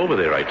going over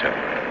there, I tell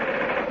you.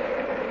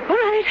 All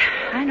right.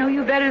 I know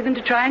you better than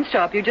to try and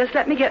stop you. Just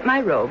let me get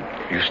my robe.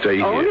 You stay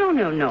here. Oh,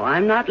 no.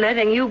 I'm not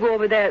letting you go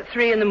over there at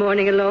 3 in the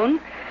morning alone.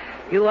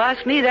 You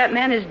ask me, that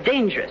man is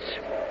dangerous.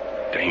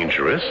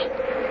 Dangerous?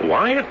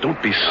 Wyatt,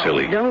 don't be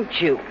silly. Oh,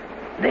 don't you?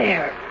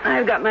 There.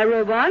 I've got my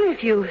robe on.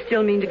 If you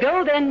still mean to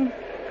go, then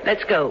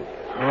let's go.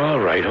 All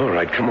right.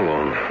 Come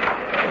along.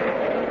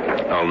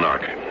 I'll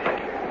knock.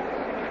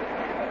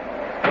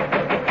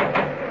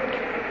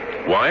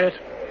 Wyatt?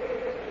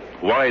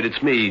 Wyatt,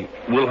 it's me,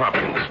 Will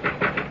Hopkins.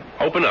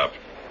 Open up.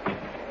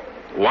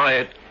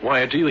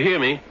 Wyatt, do you hear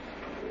me?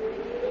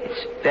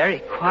 It's very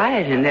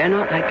quiet in there,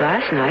 not like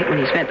last night when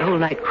he spent the whole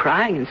night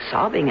crying and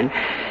sobbing and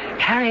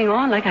carrying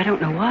on like I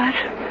don't know what.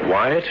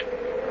 Wyatt?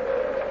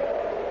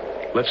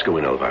 Let's go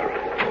in, Elvira.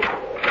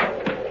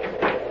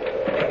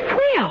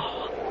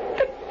 Will,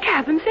 the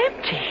cabin's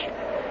empty.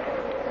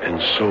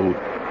 And so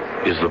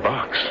is the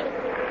box.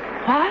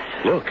 What?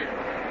 Look,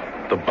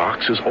 the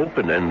box is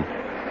open and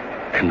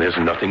there's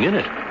nothing in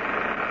it.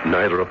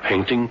 Neither a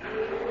painting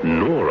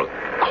nor a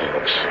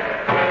corpse.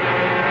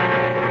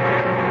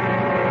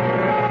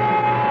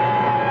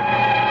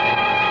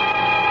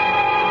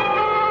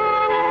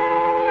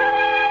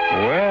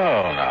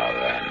 Well, now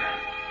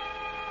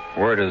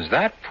then, where does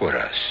that put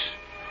us?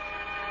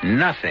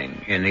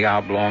 Nothing in the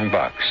oblong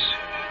box.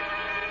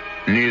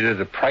 Neither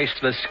the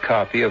priceless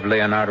copy of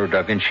Leonardo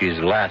da Vinci's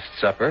Last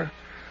Supper,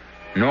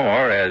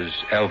 nor, as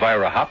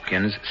Elvira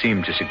Hopkins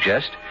seemed to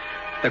suggest,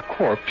 the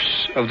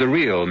corpse of the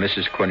real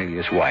Mrs.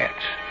 Cornelius Wyatt.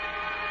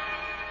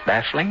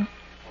 Baffling?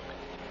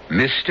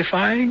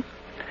 Mystifying?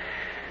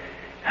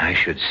 I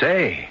should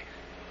say.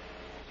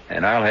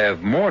 And I'll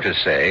have more to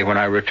say when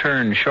I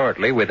return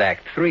shortly with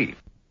Act 3.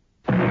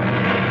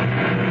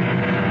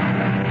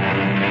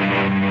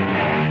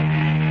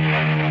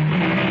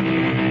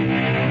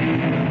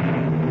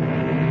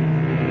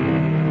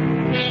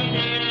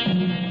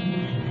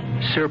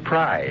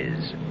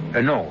 Surprise.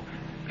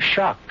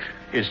 Shock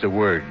is the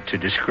word to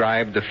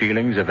describe the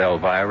feelings of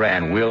Elvira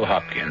and Will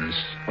Hopkins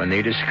when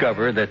they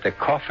discover that the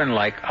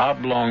coffin-like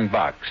oblong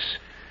box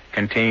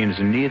contains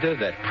neither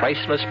that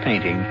priceless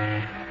painting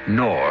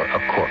nor a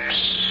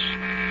corpse.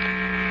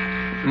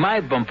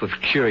 My bump of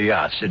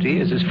curiosity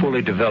is as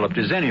fully developed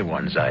as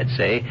anyone's, I'd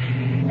say,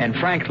 and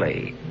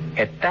frankly,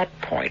 at that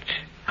point,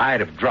 I'd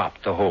have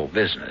dropped the whole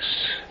business.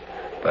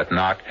 But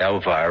not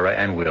Elvira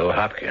and Will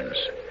Hopkins.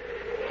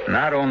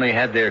 Not only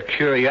had their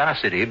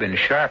curiosity been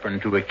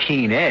sharpened to a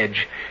keen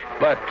edge,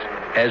 but,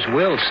 as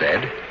Will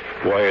said...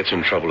 Wyatt's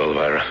in trouble,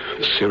 Elvira.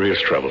 Serious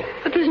trouble.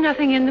 But there's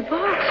nothing in the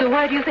box, so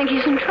why do you think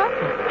he's in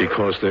trouble?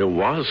 Because there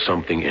was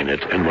something in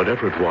it, and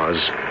whatever it was,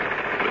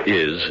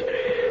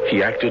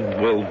 he acted,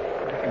 well,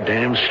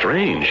 damn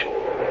strange.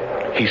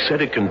 He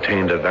said it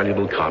contained a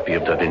valuable copy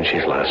of Da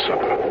Vinci's Last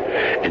Supper,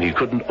 and he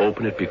couldn't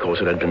open it because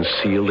it had been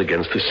sealed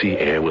against the sea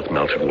air with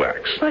melted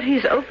wax. But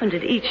he's opened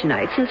it each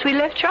night since we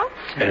left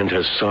Charleston. And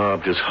has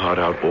sobbed his heart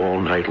out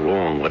all night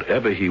long.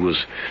 Whatever he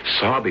was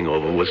sobbing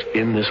over was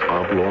in this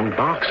oblong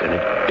box, and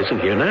it isn't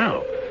here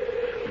now.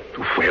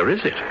 Where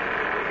is it?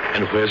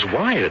 And where's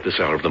Wyatt at this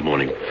hour of the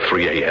morning?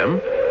 3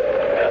 a.m.?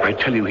 I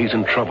tell you, he's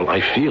in trouble.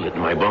 I feel it in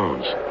my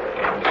bones.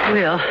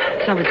 Will,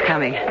 someone's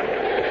coming.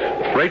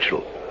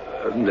 Rachel.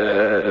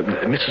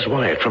 Mrs.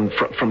 Wyatt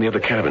from the other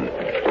cabin.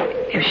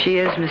 If she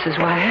is Mrs.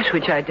 Wyatt,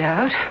 which I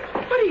doubt.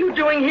 What are you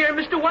doing here,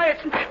 Mr.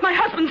 Wyatt's my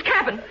husband's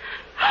cabin?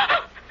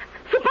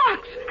 The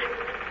box.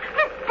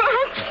 The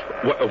box.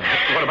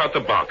 What about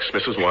the box,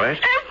 Mrs. Wyatt?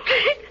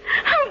 Empty.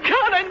 Oh,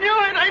 God, I knew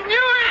it.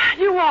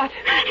 You what?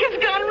 He's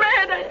gone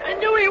mad. I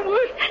knew he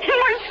would. In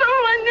my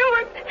soul, I knew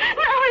it.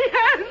 Now he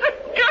has.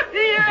 God,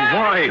 he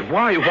has.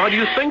 Why do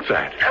you think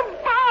that? The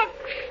box.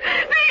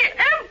 The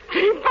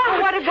empty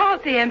box. What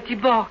about the empty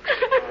box?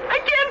 I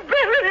can't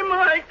bear it anymore.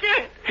 I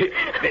can't.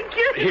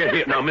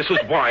 Here. Now,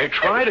 Mrs. Wyatt,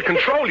 try to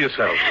control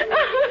yourself.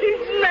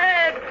 He's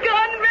mad.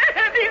 Gone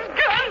mad. He's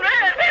gone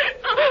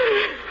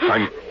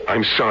mad.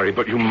 I'm sorry,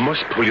 but you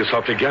must pull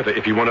yourself together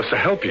if you want us to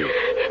help you.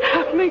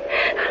 Help me.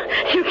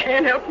 You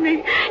can't help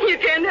me. You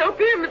can't help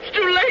him. It's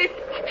too late.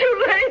 It's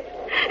too late.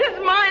 His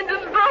mind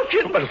is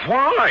broken. But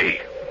why?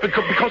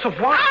 Because of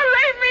what? Oh,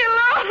 leave me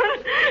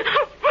alone.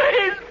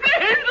 Please,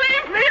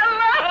 leave me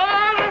alone.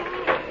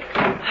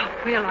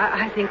 Well,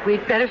 I think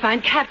we'd better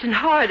find Captain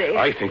Hardy.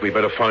 I think we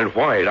better find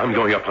Wyatt. I'm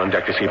going up on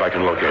deck to see if I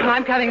can locate him.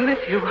 I'm coming with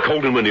you.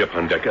 Cold and windy up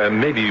on deck.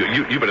 Maybe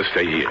you better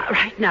stay here.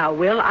 Right now,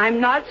 Will, I'm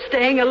not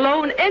staying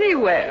alone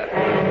anywhere.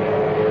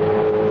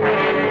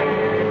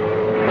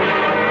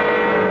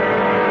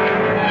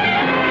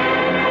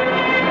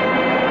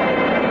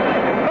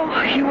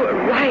 Oh, you were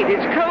right.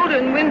 It's colder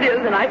and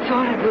windier than I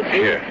thought it would be.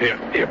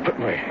 Here. Put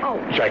my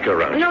jacket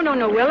around. No,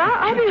 Will.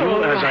 I'll be all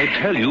Do right. as I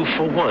tell you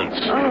for once.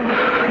 Oh,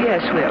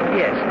 yes, Will,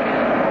 yes.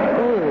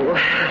 Oh,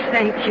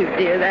 thank you,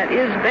 dear. That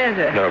is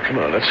better. Now, come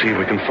on. Let's see if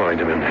we can find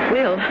him.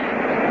 Will.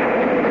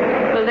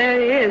 Well, there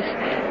he is,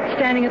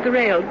 standing at the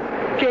rail,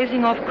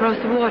 gazing off across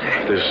the water.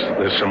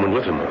 There's someone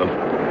with him.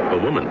 A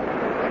woman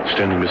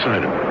standing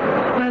beside him.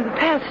 One of the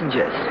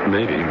passengers.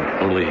 Maybe.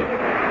 Only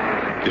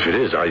if it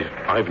is,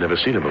 I've never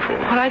seen her before.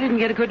 Well, I didn't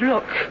get a good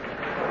look.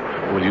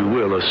 Well, you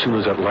will as soon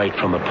as that light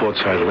from the port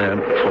side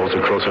lamp falls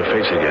across her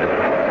face again.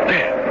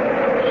 There.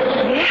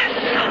 Yes.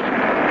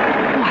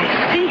 Oh,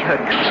 I see her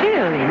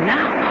clearly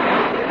now.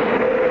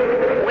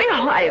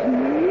 Will, I've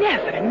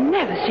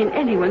never seen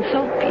anyone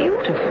so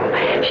beautiful.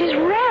 She's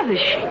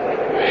ravishing.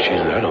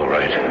 She's that, all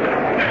right.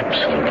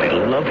 Absolutely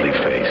lovely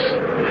face.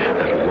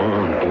 That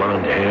long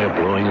blonde hair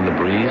blowing in the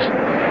breeze.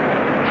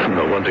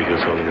 No wonder he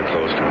was holding her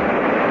close to him.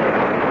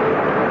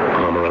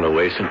 Arm around her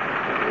waist and...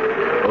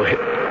 Oh, hey,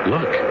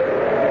 look.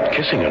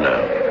 Kissing her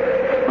now.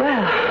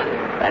 Well,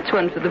 that's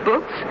one for the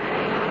books.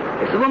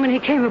 If the woman he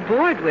came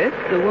aboard with,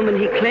 the woman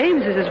he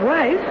claims is his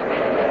wife,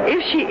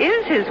 if she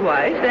is his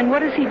wife, then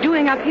what is he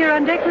doing up here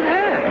on deck with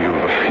her?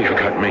 You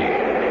got me.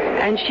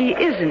 And she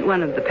isn't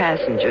one of the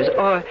passengers,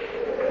 or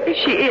if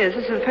she is,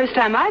 this is the first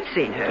time I've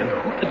seen her. Then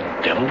who the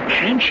devil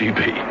can she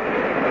be?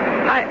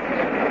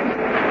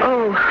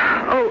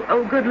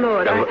 Oh, good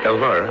Lord.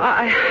 Elvira?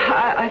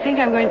 I think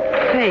I'm going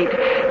to faint.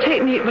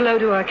 Take me below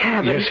to our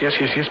cabin.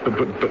 Yes, but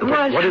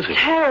Well, what is it? A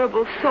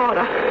terrible thought,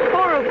 a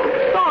horrible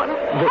thought,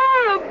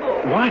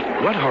 horrible.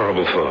 What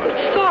horrible thought?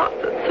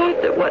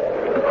 Thought that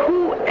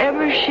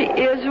whoever she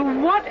is,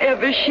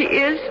 whatever she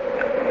is,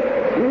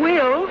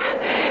 Will,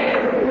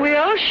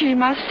 she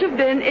must have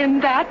been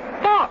in that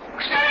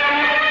box.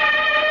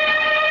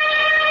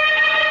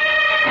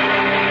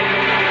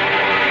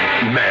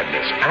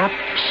 Madness.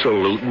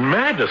 Absolute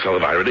madness,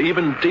 Elvira, to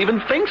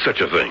even think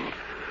such a thing.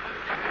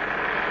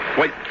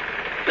 Wait,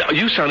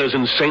 you sound as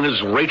insane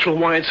as Rachel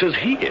Wyatt says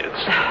he is.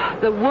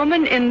 The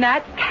woman in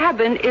that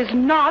cabin is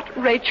not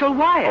Rachel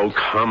Wyatt. Oh,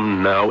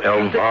 come now,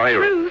 Elvira.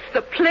 The truth,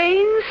 the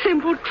plain,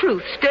 simple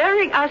truth,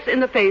 staring us in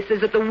the face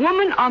is that the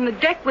woman on the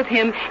deck with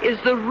him is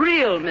the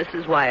real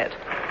Mrs. Wyatt.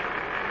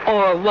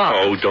 Or was.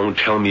 Oh, don't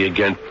tell me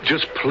again.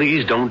 Just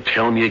please don't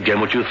tell me again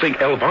what you think.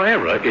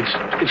 Elvira,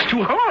 it's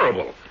too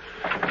horrible.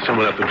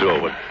 Someone at the door.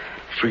 What?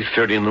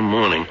 3:30 in the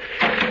morning.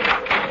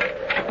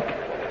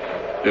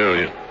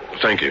 Yeah.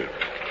 Thank you.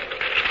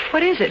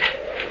 What is it?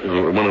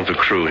 One of the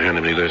crew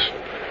handed me this.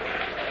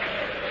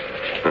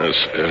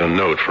 It's a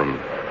note from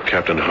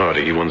Captain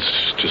Hardy. He wants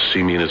to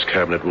see me in his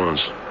cabin at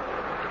once.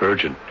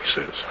 Urgent, he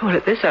says. Well,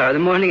 at this hour of the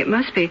morning it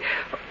must be.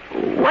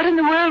 What in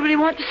the world would he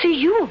want to see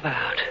you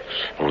about?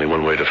 Only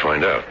one way to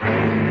find out.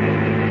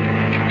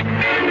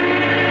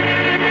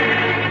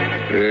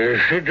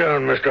 Sit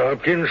down, Mr.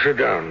 Hopkins. Sit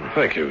down.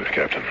 Thank you,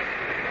 Captain.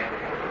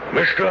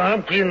 Mr.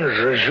 Hopkins,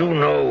 as you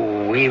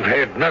know, we've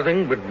had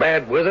nothing but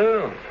bad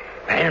weather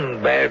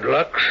and bad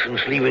luck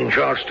since leaving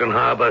Charleston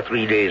Harbor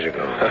 3 days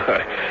ago.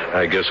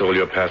 I guess all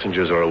your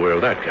passengers are aware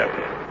of that,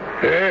 Captain.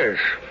 Yes.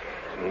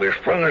 We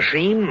sprung a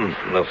seam.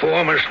 The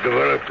foremast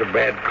developed a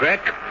bad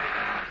crack.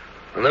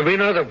 And there have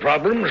been other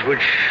problems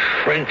which,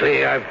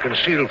 frankly, I've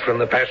concealed from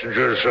the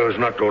passengers so as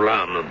not to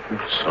alarm them.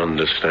 It's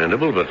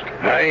understandable, but...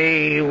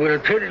 I will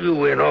tell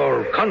you in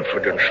all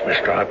confidence,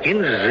 Mr.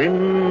 Hopkins,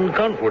 in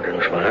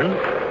confidence, man,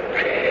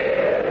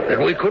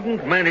 that we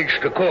couldn't manage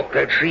to caulk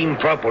that seam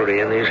properly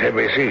in these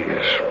heavy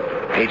seas.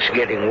 It's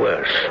getting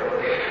worse.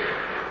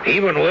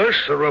 Even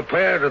worse, the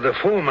repair to the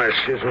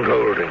foremast isn't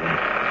holding.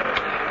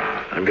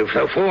 And if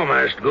the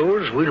foremast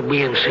goes, we'll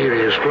be in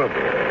serious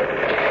trouble.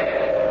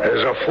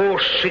 There's a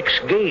force 6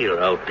 gale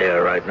out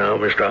there right now,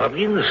 Mr.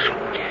 Hopkins,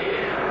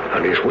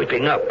 and it's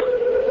whipping up.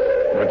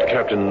 But,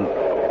 Captain,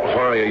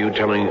 why are you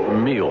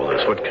telling me all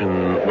this? What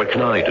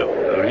can I do?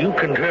 Well, you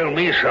can tell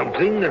me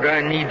something that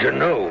I need to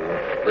know,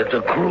 that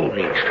the crew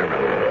needs to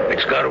know.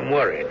 It's got them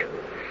worried.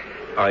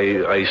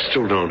 I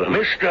still don't...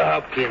 Mr.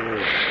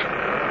 Hopkins,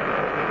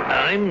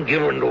 I'm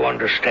given to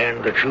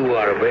understand that you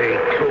are a very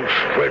close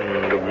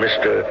friend of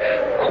Mr.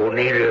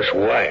 Cornelius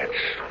Wyatt's.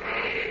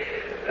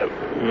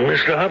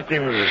 Mr.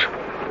 Hopkins,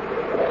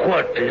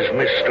 What is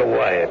Mr.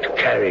 Wyatt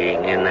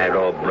carrying in that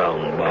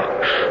oblong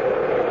box?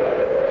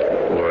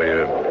 Why,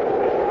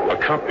 a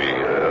copy,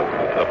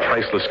 a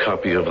priceless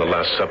copy of The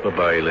Last Supper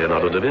by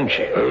Leonardo da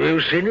Vinci. Have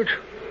you seen it?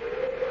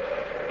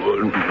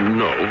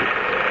 No.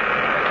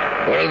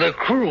 Well, the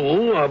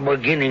crew are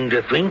beginning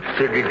to think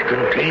that it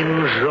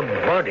contains a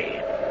body,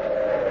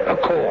 a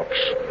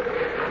corpse.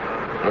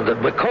 And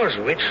that because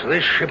of it,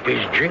 this ship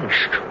is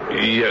jinxed.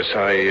 Yes,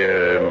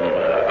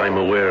 I'm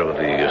aware of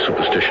the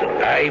superstition.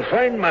 I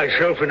find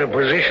myself in a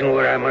position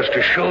where I must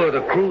assure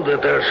the crew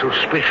that their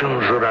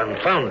suspicions are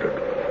unfounded.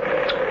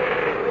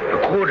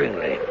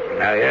 Accordingly,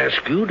 I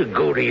ask you to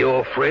go to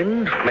your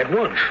friend at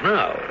once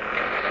now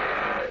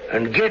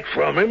and get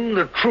from him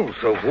the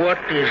truth of what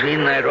is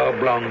in that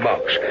oblong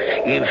box.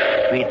 If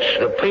it's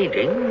the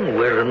painting,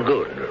 well and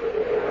good.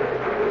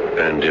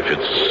 And if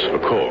it's a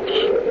corpse?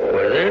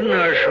 Well, then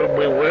I shall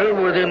be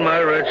well within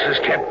my rights as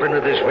captain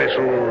of this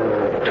vessel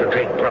to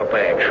take proper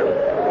action.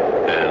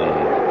 And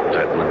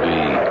that would be?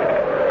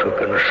 To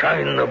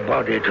consign the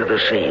body to the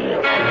sea.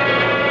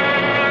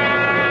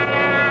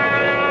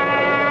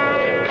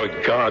 For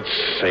God's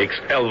sakes,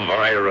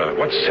 Elvira,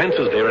 what sense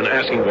is there in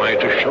asking Wyatt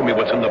to show me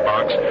what's in the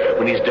box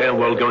when he's damn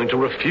well going to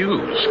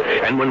refuse?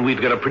 And when we've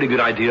got a pretty good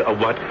idea of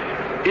what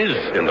is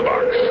in the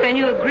box. Then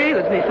you agree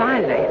with me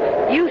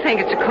finally. You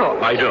think it's a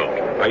corpse. I don't.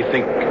 I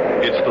think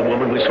it's the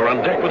woman we saw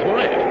on deck with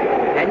Wyatt.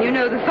 And you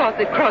know the thought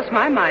that crossed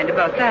my mind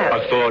about that. A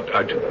thought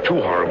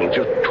too horrible,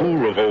 just too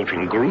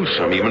revolting,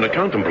 gruesome even to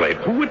contemplate.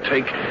 Who would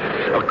take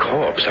a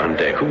corpse on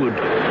deck? Who would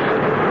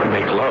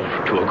make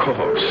love to a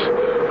corpse?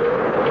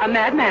 A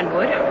madman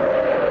would.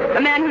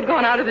 A man who'd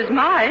gone out of his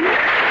mind.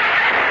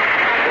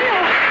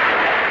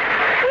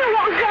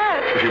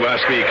 If you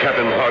ask me,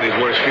 Captain Hardy's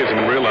worst fears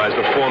and realize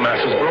the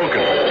foremast is broken.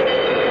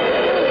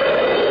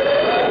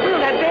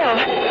 Will, that bell.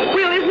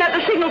 Will, isn't that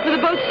the signal for the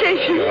boat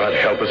station? God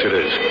help us, it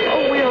is.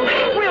 Oh, Will,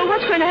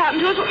 what's going to happen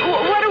to us?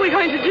 What are we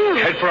going to do?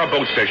 Head for our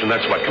boat station,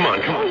 that's what. Come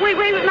on, come on. Oh, wait,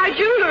 with my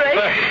jewelry.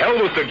 The hell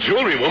with the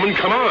jewelry, woman.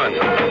 Come on.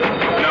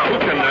 Now, who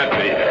can that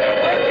be?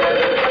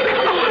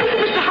 Oh,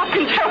 Mr.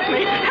 Hopkins, help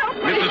me. Help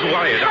me. Mrs.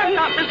 Wyatt. I'm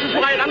not Mrs.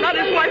 Wyatt. I'm not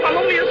his wife. I'm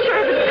only a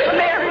servant. A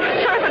married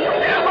servant.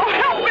 Oh,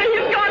 help me.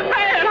 He's gone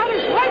bad. I'm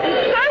his wife and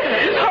servant.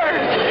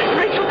 Hers.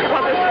 Rachel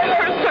Carruthers.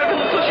 Her servant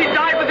until she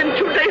died within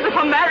 2 days of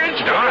her marriage.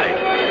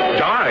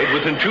 Died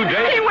within 2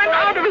 days? He went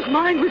out of his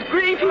mind with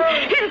grief.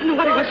 He didn't know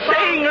what he was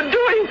saying or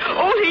doing.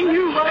 All he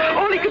knew,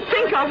 all he could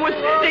think of was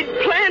they'd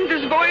planned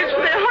this voyage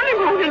for their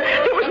honeymoon, and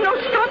there was no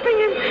stopping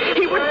him.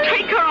 He would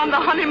take her on the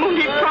honeymoon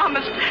he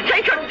promised.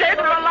 Take her dead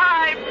or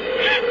alive.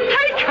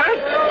 Take her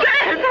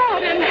dead.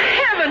 God in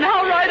heaven,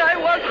 how right I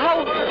was.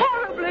 How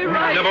horribly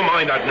right. Never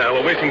mind that now.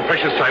 We're wasting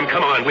precious time.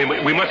 Come on.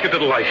 We must get to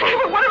the lifeboat.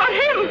 But what about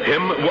him?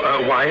 Him?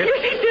 Wyatt?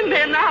 Yes, he's in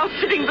there now,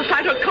 sitting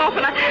beside her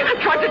coffin. I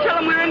tried to tell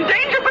him we were in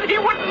danger, but he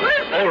wouldn't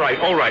listen. All right.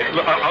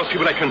 I'll see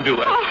what I can do.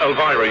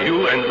 Elvira,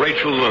 you and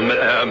Rachel and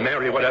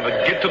Mary, whatever,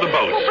 get to the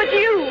boat. Oh, but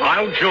you...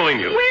 I'll join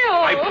you.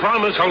 Will. I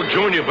promise I'll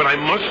join you, but I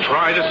must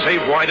try to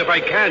save Wyatt if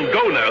I can.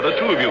 Go now, the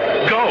two of you.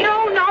 Go.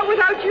 No, not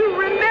without you.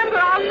 Remember,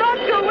 I'll not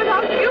go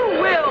without you,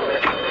 Will.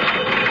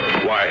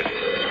 Wyatt.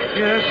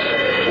 Yes?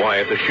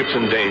 Wyatt, the ship's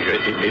in danger.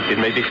 It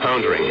may be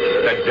foundering.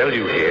 That bell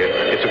you hear,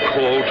 it's a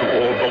call to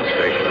all boat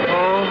stations.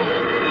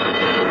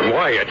 Oh.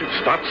 Wyatt,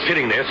 stop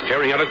sitting there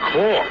staring at a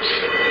corpse.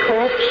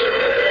 Corpse?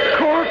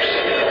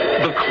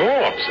 The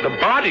corpse, the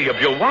body of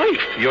your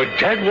wife, your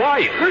dead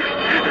wife.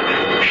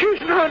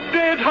 She's not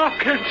dead,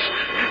 Hopkins.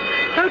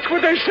 That's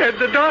what they said,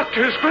 the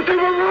doctors, but they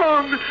were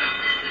wrong.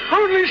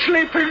 Only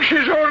sleeping.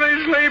 She's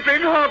only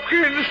sleeping,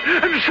 Hopkins.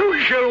 And soon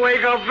she'll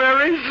wake up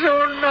very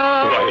soon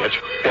now.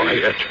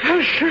 Wyatt.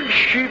 Isn't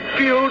she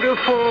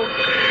beautiful?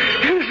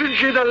 Isn't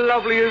she the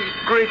loveliest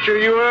creature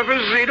you ever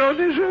seen on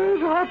this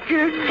earth,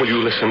 Hopkins? Will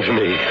you listen to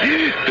me?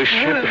 The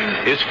ship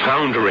is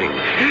foundering.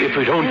 If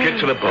we don't get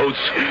to the boats,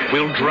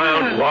 we'll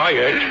drown.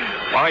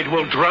 Wyatt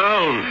will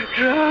drown.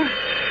 Drown?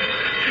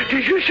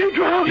 Did you say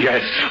drown?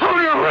 Yes. Oh,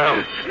 no.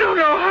 Drown. No,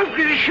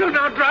 Hopkins, she'll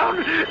not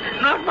drown.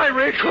 Not my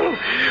Rachel.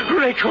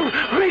 Rachel,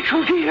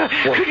 dear.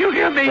 Can you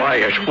hear me?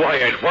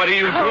 Wyatt, what are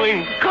you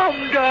doing?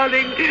 Come,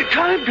 darling.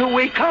 Time to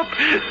wake up.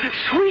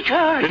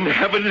 Sweetheart. In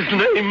heaven's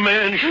name,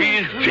 man,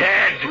 she's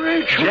dead.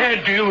 Rachel.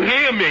 Dead, do you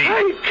hear me?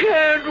 I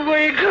can't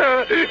wake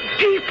her.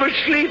 Deep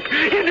asleep,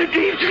 in a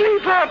deep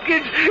sleep,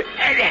 Hopkins.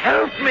 And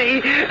help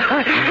me.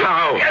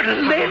 How?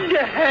 Lend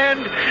a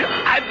hand.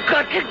 I've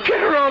got to get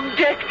her on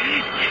deck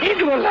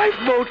into a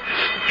lifeboat.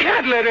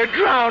 Can't let her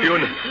drown.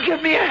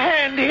 Give me a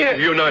hand here.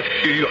 You're not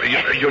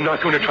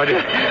going to try to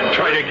get...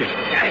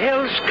 What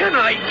else can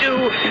I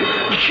do?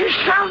 She's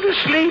sound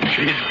asleep.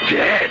 She's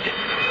dead.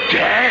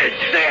 Dead.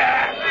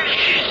 There.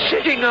 She's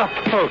sitting up.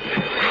 Oh,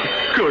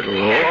 good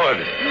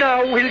Lord.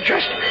 Now we'll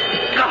just...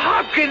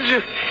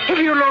 Hopkins, if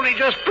you'll only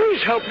just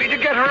please help me to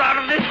get her out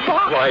of this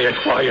box. Wyatt,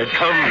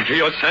 come to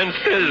your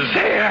senses.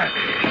 There.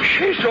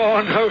 She's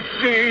on her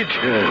feet.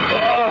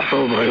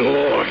 Oh, my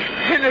Lord.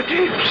 In a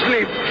deep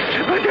sleep.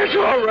 But that's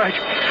all right.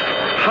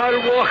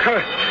 I'll walk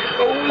her.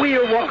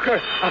 We'll walk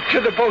her up to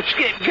the boats.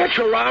 Get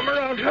your arm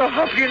around her,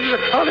 Hopkins,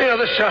 on the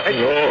other side.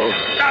 No.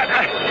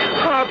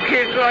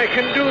 Hopkins, I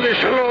can do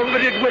this alone,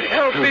 but it would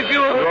help if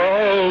you...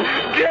 No.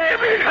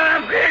 Damn it,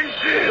 Hopkins!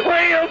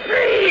 Will you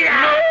please?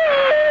 No!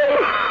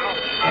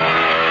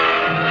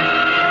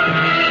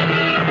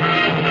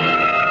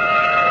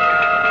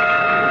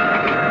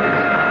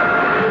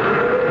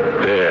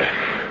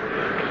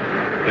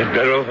 That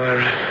better,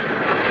 Elvira?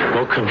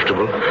 More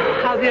comfortable?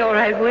 I'll be all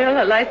right, Will.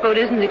 A lifeboat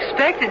isn't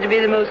expected to be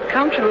the most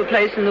comfortable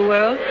place in the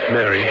world.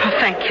 Mary. Oh,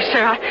 thank you,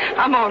 sir.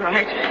 I'm all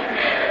right.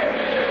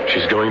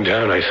 She's going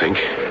down, I think.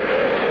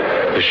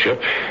 The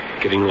ship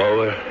getting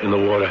lower in the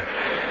water.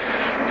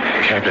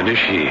 Captain, is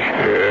she?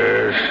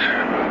 Yes.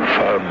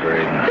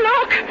 Foundering.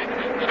 Look!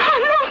 Oh,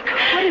 look!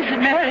 What is it,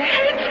 Mary?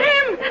 It's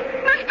him!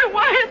 Mr.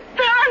 Wyatt,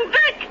 there on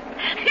deck!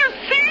 You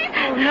see?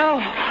 Oh,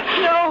 no.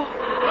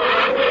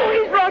 Oh,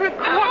 he's brought a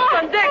corpse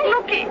on deck.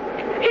 Look,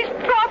 he's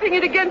propping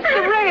it against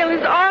the rail,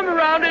 his arm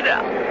around it.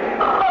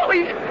 Oh,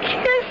 he's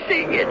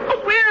kissing it.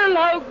 Will,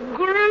 how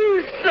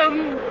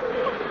gruesome.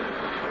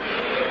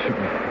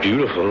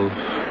 Beautiful.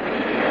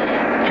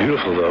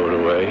 Beautiful, though, in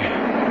a way.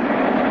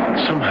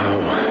 Somehow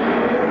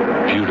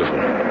beautiful.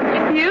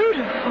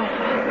 Beautiful?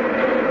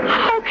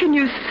 How can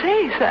you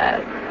say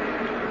that?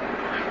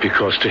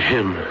 Because to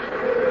him,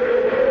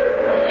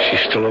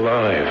 she's still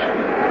alive.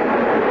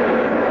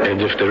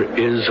 And if there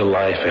is a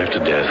life after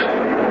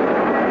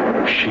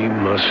death, she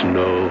must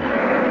know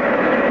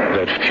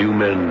that few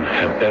men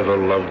have ever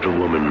loved a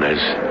woman as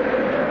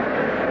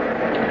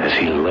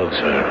he loves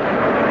her.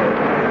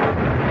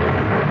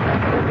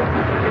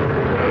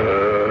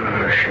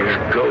 She's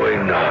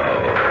going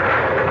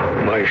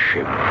now. My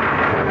ship.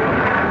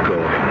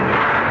 Going.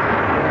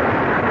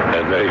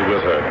 And they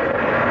with her.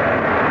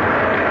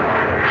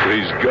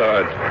 Please,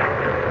 God,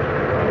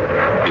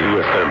 be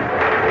with them.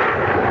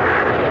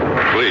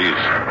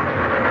 Please.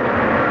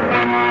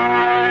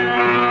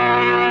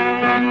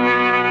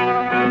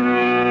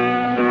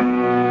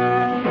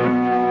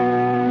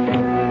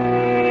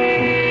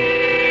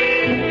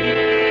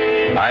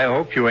 I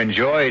hope you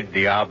enjoyed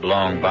the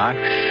oblong box.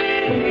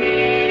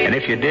 And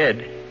if you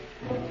did,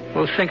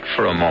 we'll think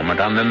for a moment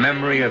on the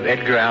memory of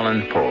Edgar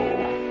Allan Poe,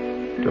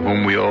 to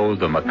whom we owe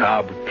the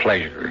macabre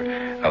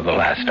pleasure of the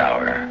last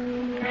hour.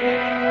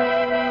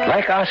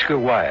 Like Oscar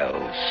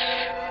Wilde's,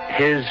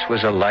 his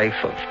was a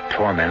life of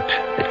torment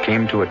that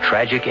came to a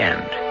tragic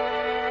end.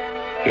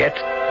 Yet,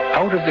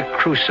 out of the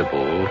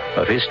crucible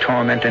of his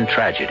torment and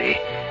tragedy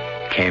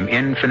came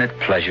infinite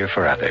pleasure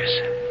for others.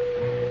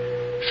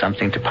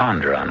 Something to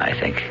ponder on, I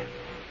think.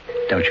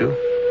 Don't you?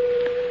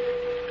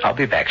 I'll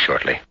be back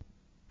shortly.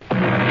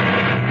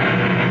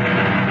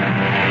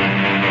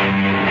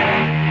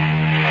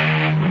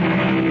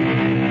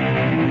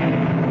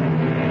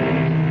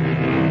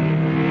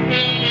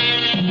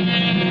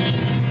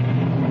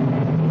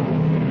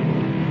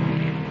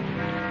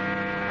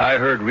 I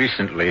heard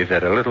recently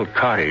that a little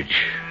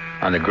cottage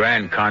on the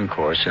Grand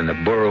Concourse in the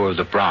borough of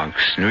the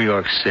Bronx, New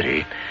York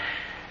City,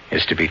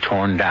 is to be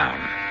torn down.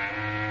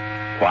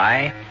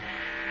 Why?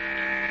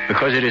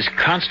 Because it is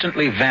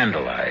constantly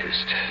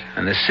vandalized,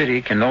 and the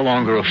city can no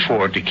longer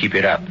afford to keep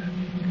it up.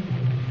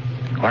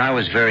 When I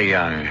was very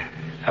young,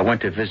 I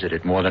went to visit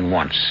it more than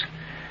once,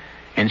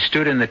 and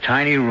stood in the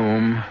tiny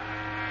room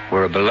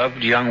where a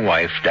beloved young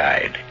wife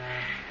died,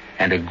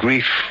 and a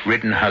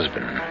grief-ridden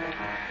husband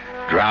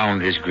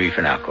drowned his grief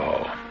in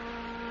alcohol,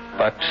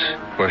 but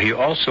where he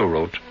also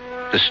wrote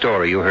the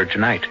story you heard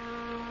tonight.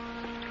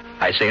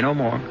 I say no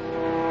more.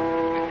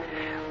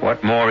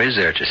 What more is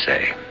there to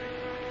say?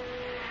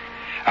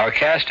 Our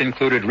cast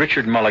included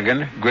Richard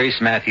Mulligan,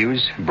 Grace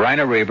Matthews,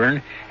 Bryna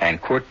Rayburn,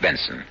 and Kurt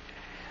Benson.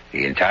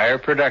 The entire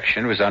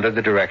production was under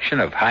the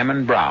direction of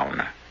Hyman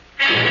Brown.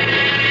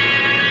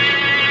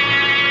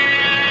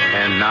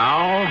 And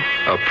now,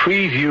 a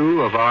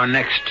preview of our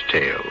next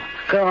tale.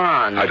 Go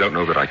on. I don't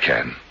know that I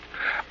can.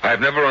 I've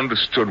never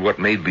understood what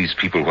made these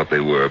people what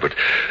they were, but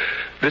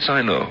this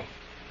I know.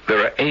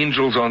 There are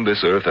angels on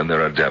this earth and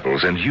there are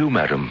devils. And you,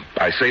 madam,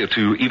 I say it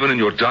to you, even in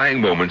your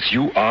dying moments,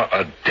 you are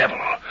a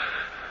devil.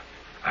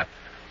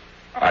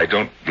 I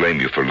don't blame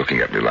you for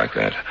looking at me like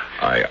that.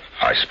 I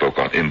spoke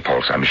on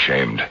impulse. I'm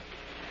ashamed.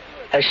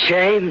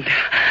 Ashamed?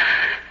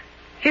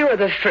 You are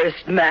the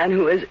first man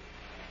who has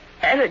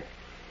ever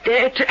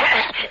dared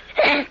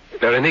to...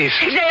 Berenice.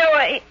 Stay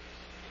away.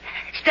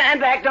 Stand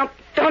back.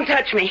 Don't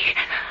touch me.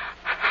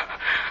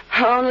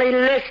 Only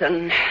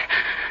listen.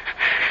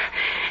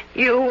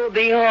 You will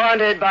be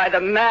haunted by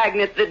the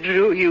magnet that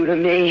drew you to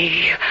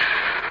me.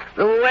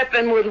 The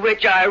weapon with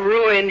which I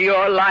ruined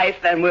your life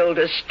and will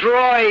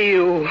destroy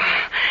you.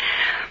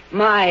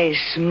 My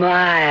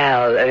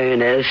smile,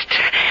 Ernest.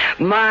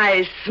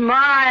 My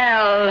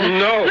smile.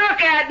 No.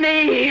 Look at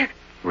me.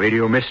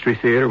 Radio Mystery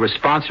Theater was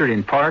sponsored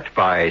in part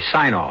by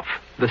Sign-Off,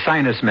 the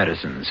Sinus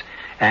Medicines,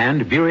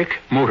 and Buick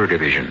Motor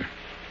Division.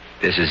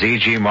 This is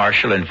E.G.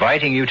 Marshall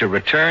inviting you to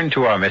return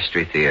to our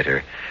Mystery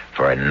Theater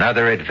for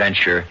another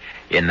adventure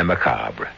in the macabre.